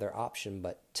any other option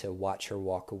but to watch her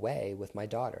walk away with my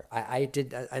daughter. I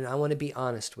did, and I want to be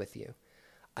honest with you.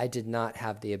 I did not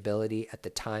have the ability at the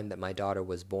time that my daughter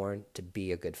was born to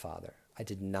be a good father. I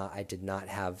did not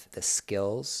have the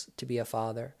skills to be a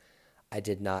father. I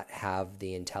did not have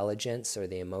the intelligence or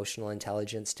the emotional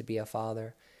intelligence to be a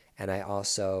father. And I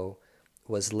also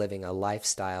was living a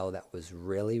lifestyle that was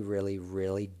really, really,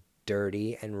 really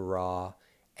dirty and raw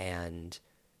and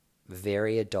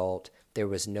very adult. There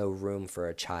was no room for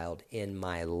a child in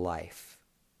my life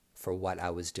for what I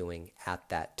was doing at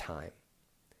that time.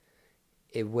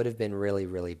 It would have been really,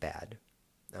 really bad.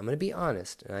 I'm going to be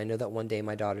honest, and I know that one day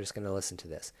my daughter's going to listen to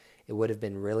this. It would have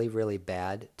been really, really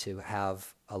bad to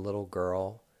have a little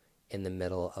girl in the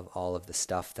middle of all of the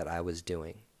stuff that I was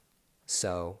doing.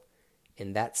 So,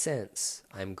 in that sense,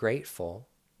 I'm grateful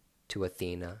to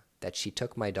Athena that she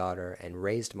took my daughter and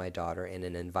raised my daughter in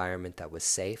an environment that was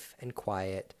safe and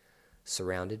quiet,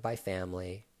 surrounded by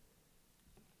family,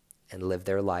 and lived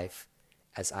their life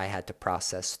as I had to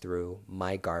process through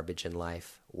my garbage in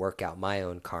life, work out my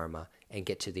own karma, and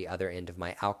get to the other end of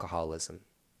my alcoholism.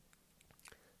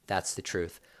 That's the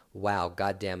truth. wow,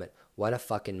 God damn it, what a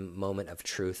fucking moment of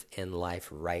truth in life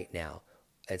right now.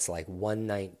 It's like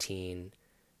 1:19,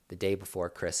 the day before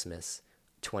Christmas,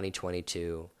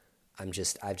 2022. I've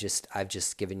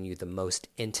just given you the most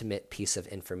intimate piece of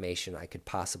information I could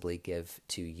possibly give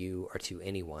to you or to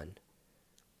anyone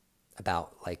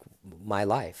about like my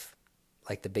life,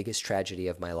 like the biggest tragedy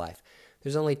of my life.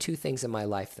 There's only two things in my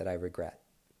life that I regret,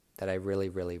 that I really,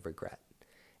 really regret.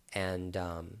 And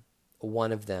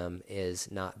one of them is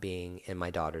not being in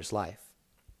my daughter's life.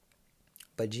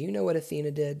 But do you know what Athena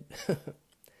did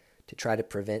to try to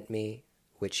prevent me,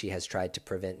 which she has tried to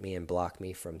prevent me and block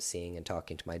me from seeing and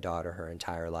talking to my daughter her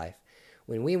entire life?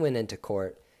 When we went into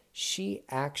court, she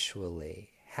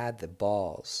actually had the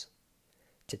balls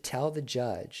to tell the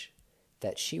judge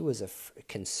that she was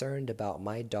concerned about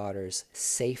my daughter's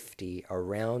safety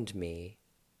around me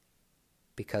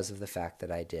because of the fact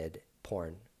that I did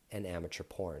porn and amateur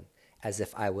porn, as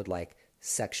if I would like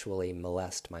sexually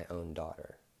molest my own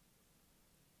daughter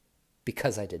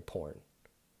because I did porn,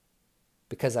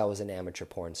 because I was an amateur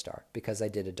porn star, because I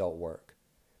did adult work,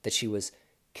 that she was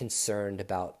concerned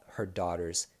about her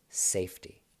daughter's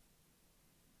safety.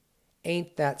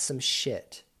 Ain't that some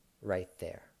shit right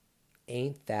there?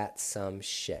 Ain't that some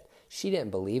shit? She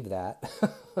didn't believe that.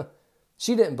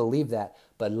 She didn't believe that.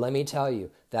 But let me tell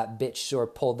you, that bitch sure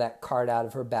pulled that card out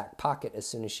of her back pocket as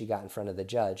soon as she got in front of the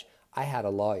judge. I had a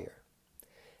lawyer.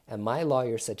 And my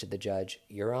lawyer said to the judge,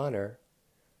 Your Honor,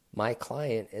 my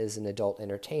client is an adult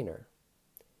entertainer.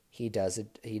 He does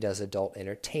adult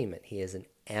entertainment. He is an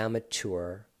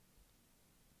amateur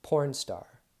porn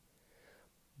star.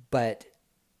 But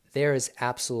there is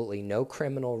absolutely no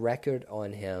criminal record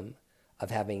on him of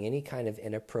having any kind of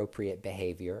inappropriate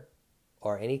behavior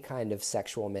or any kind of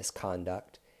sexual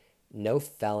misconduct, no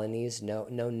felonies, no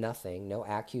nothing, no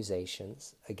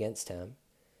accusations against him.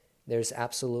 There's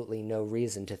absolutely no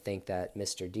reason to think that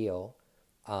Mr. Deal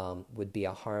would be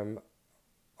a harm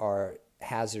or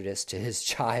hazardous to his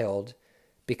child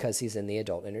because he's in the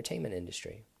adult entertainment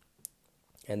industry.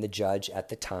 And the judge at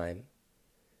the time,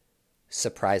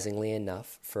 surprisingly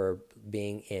enough, for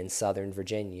being in Southern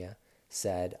Virginia,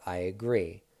 said, I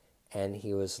agree. And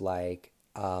he was like,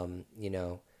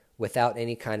 without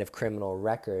any kind of criminal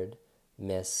record,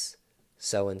 Miss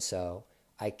So-and-so,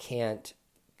 I can't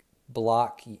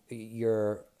block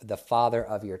the father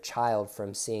of your child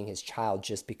from seeing his child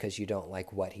just because you don't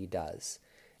like what he does.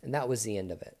 And that was the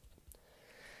end of it.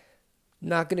 I'm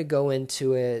not going to go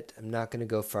into it. I'm not going to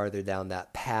go farther down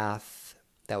that path.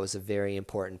 That was a very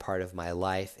important part of my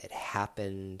life. It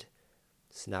happened.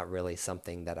 It's not really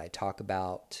something that I talk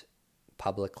about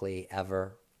publicly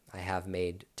ever. I have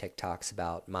made TikToks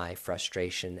about my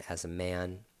frustration as a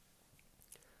man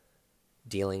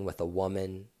dealing with a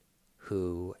woman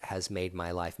who has made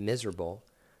my life miserable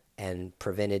and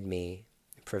prevented me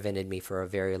for a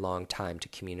very long time to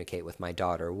communicate with my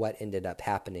daughter. What ended up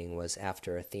happening was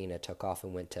after Athena took off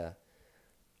and went to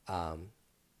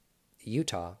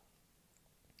Utah,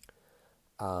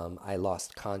 I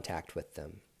lost contact with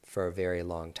them for a very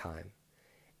long time.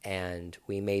 And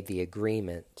we made the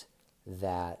agreement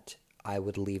that I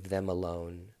would leave them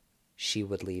alone, she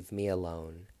would leave me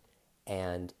alone,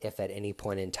 and if at any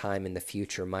point in time in the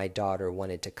future my daughter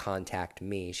wanted to contact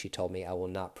me, she told me, I will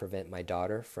not prevent my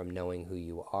daughter from knowing who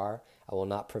you are. I will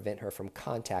not prevent her from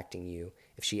contacting you.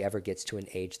 If she ever gets to an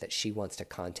age that she wants to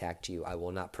contact you, I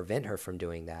will not prevent her from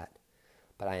doing that.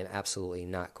 But I am absolutely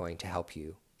not going to help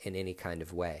you in any kind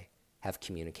of way have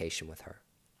communication with her.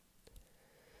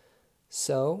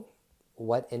 So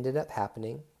what ended up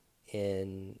happening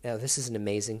now this is an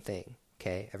amazing thing,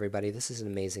 okay, everybody, this is an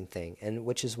amazing thing, and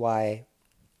which is why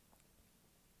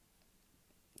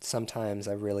sometimes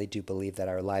I really do believe that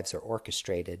our lives are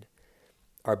orchestrated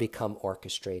or become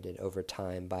orchestrated over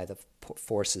time by the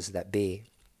forces that be.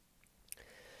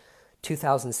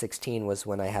 2016 was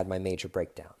when I had my major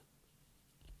breakdown.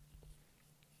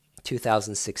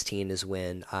 2016 is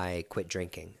when I quit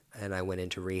drinking and I went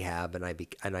into rehab and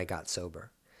I got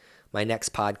sober. My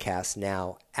next podcast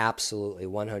now, absolutely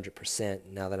 100%,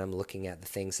 now that I'm looking at the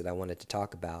things that I wanted to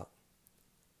talk about,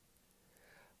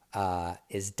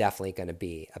 is definitely going to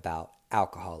be about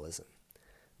alcoholism.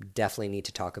 Definitely need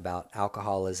to talk about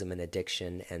alcoholism and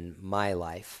addiction and my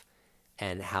life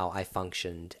and how I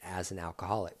functioned as an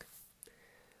alcoholic.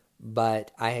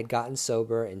 But I had gotten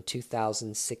sober in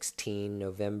 2016,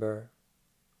 November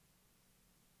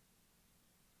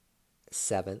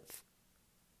 7th.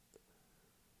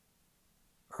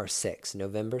 Or 6th,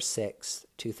 November 6th,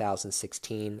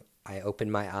 2016, I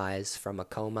opened my eyes from a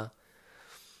coma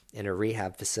in a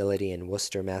rehab facility in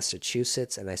Worcester,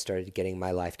 Massachusetts, and I started getting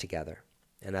my life together.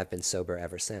 And I've been sober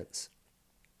ever since.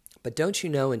 But don't you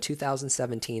know, in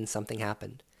 2017, something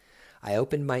happened. I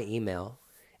opened my email,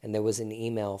 and there was an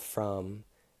email from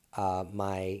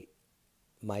my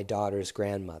daughter's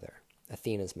grandmother,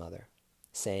 Athena's mother,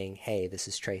 saying, "Hey, this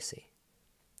is Tracy."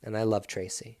 And I love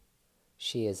Tracy.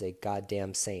 She is a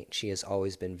goddamn saint. She has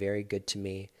always been very good to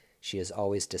me. She has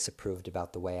always disapproved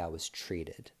about the way I was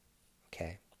treated,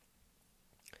 okay,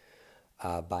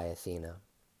 by Athena.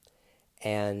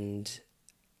 And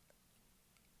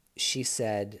she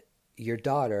said, "Your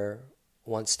daughter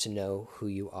wants to know who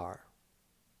you are.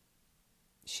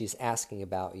 She's asking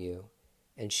about you,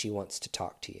 and she wants to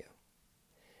talk to you."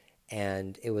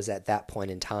 And it was at that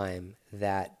point in time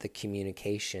that the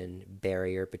communication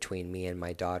barrier between me and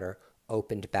my daughter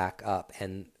opened back up,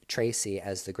 and Tracy,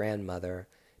 as the grandmother,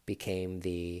 became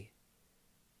the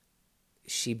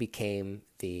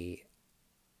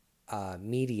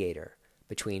mediator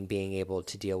between being able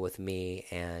to deal with me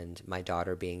and my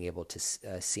daughter being able to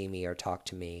see me or talk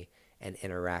to me and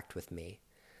interact with me.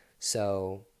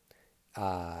 So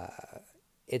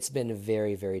it's been a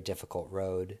very, very difficult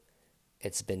road.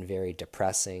 It's been very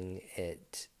depressing.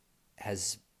 It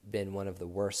has been one of the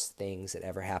worst things that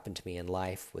ever happened to me in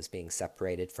life, was being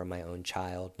separated from my own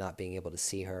child, not being able to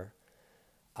see her,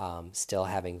 still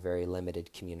having very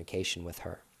limited communication with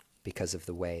her because of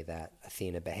the way that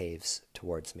Athena behaves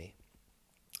towards me.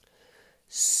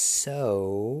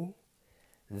 So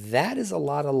that is a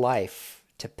lot of life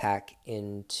to pack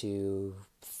into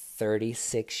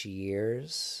 36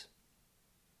 years.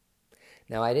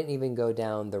 Now, I didn't even go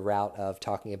down the route of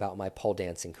talking about my pole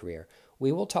dancing career.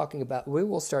 We will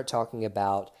start talking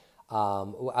about,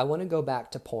 I want to go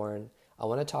back to porn. I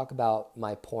want to talk about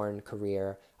my porn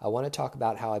career. I want to talk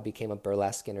about how I became a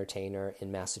burlesque entertainer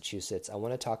in Massachusetts. I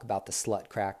want to talk about the slut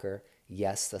cracker.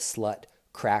 Yes, the slut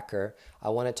cracker. I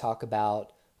want to talk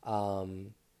about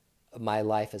my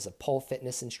life as a pole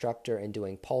fitness instructor and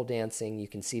doing pole dancing. You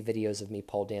can see videos of me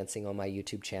pole dancing on my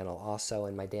YouTube channel also,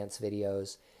 in my dance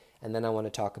videos. And then I want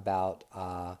to talk about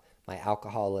my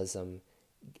alcoholism,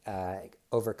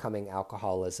 overcoming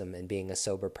alcoholism and being a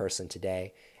sober person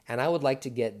today. And I would like to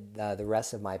get the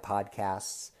rest of my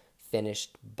podcasts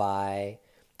finished by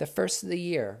the first of the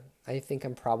year. I think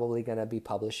I'm probably going to be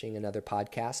publishing another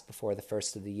podcast before the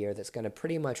first of the year that's going to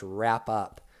pretty much wrap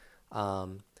up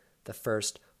the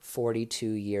first 42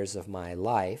 years of my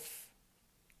life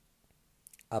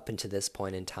up until this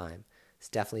point in time. It's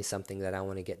definitely something that I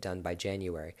want to get done by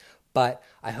January. But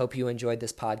I hope you enjoyed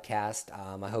this podcast.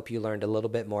 I hope you learned a little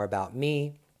bit more about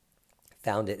me,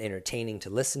 found it entertaining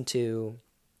to listen to,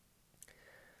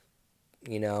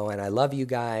 and I love you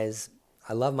guys.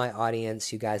 I love my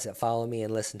audience, you guys that follow me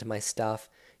and listen to my stuff.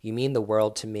 You mean the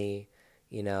world to me.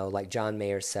 Like John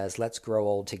Mayer says, let's grow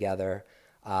old together.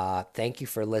 Thank you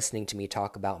for listening to me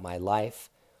talk about my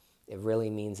life. It really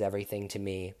means everything to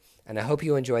me. And I hope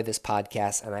you enjoy this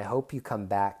podcast, and I hope you come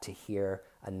back to hear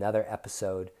another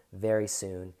episode very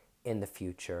soon in the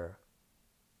future.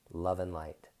 Love and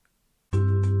light.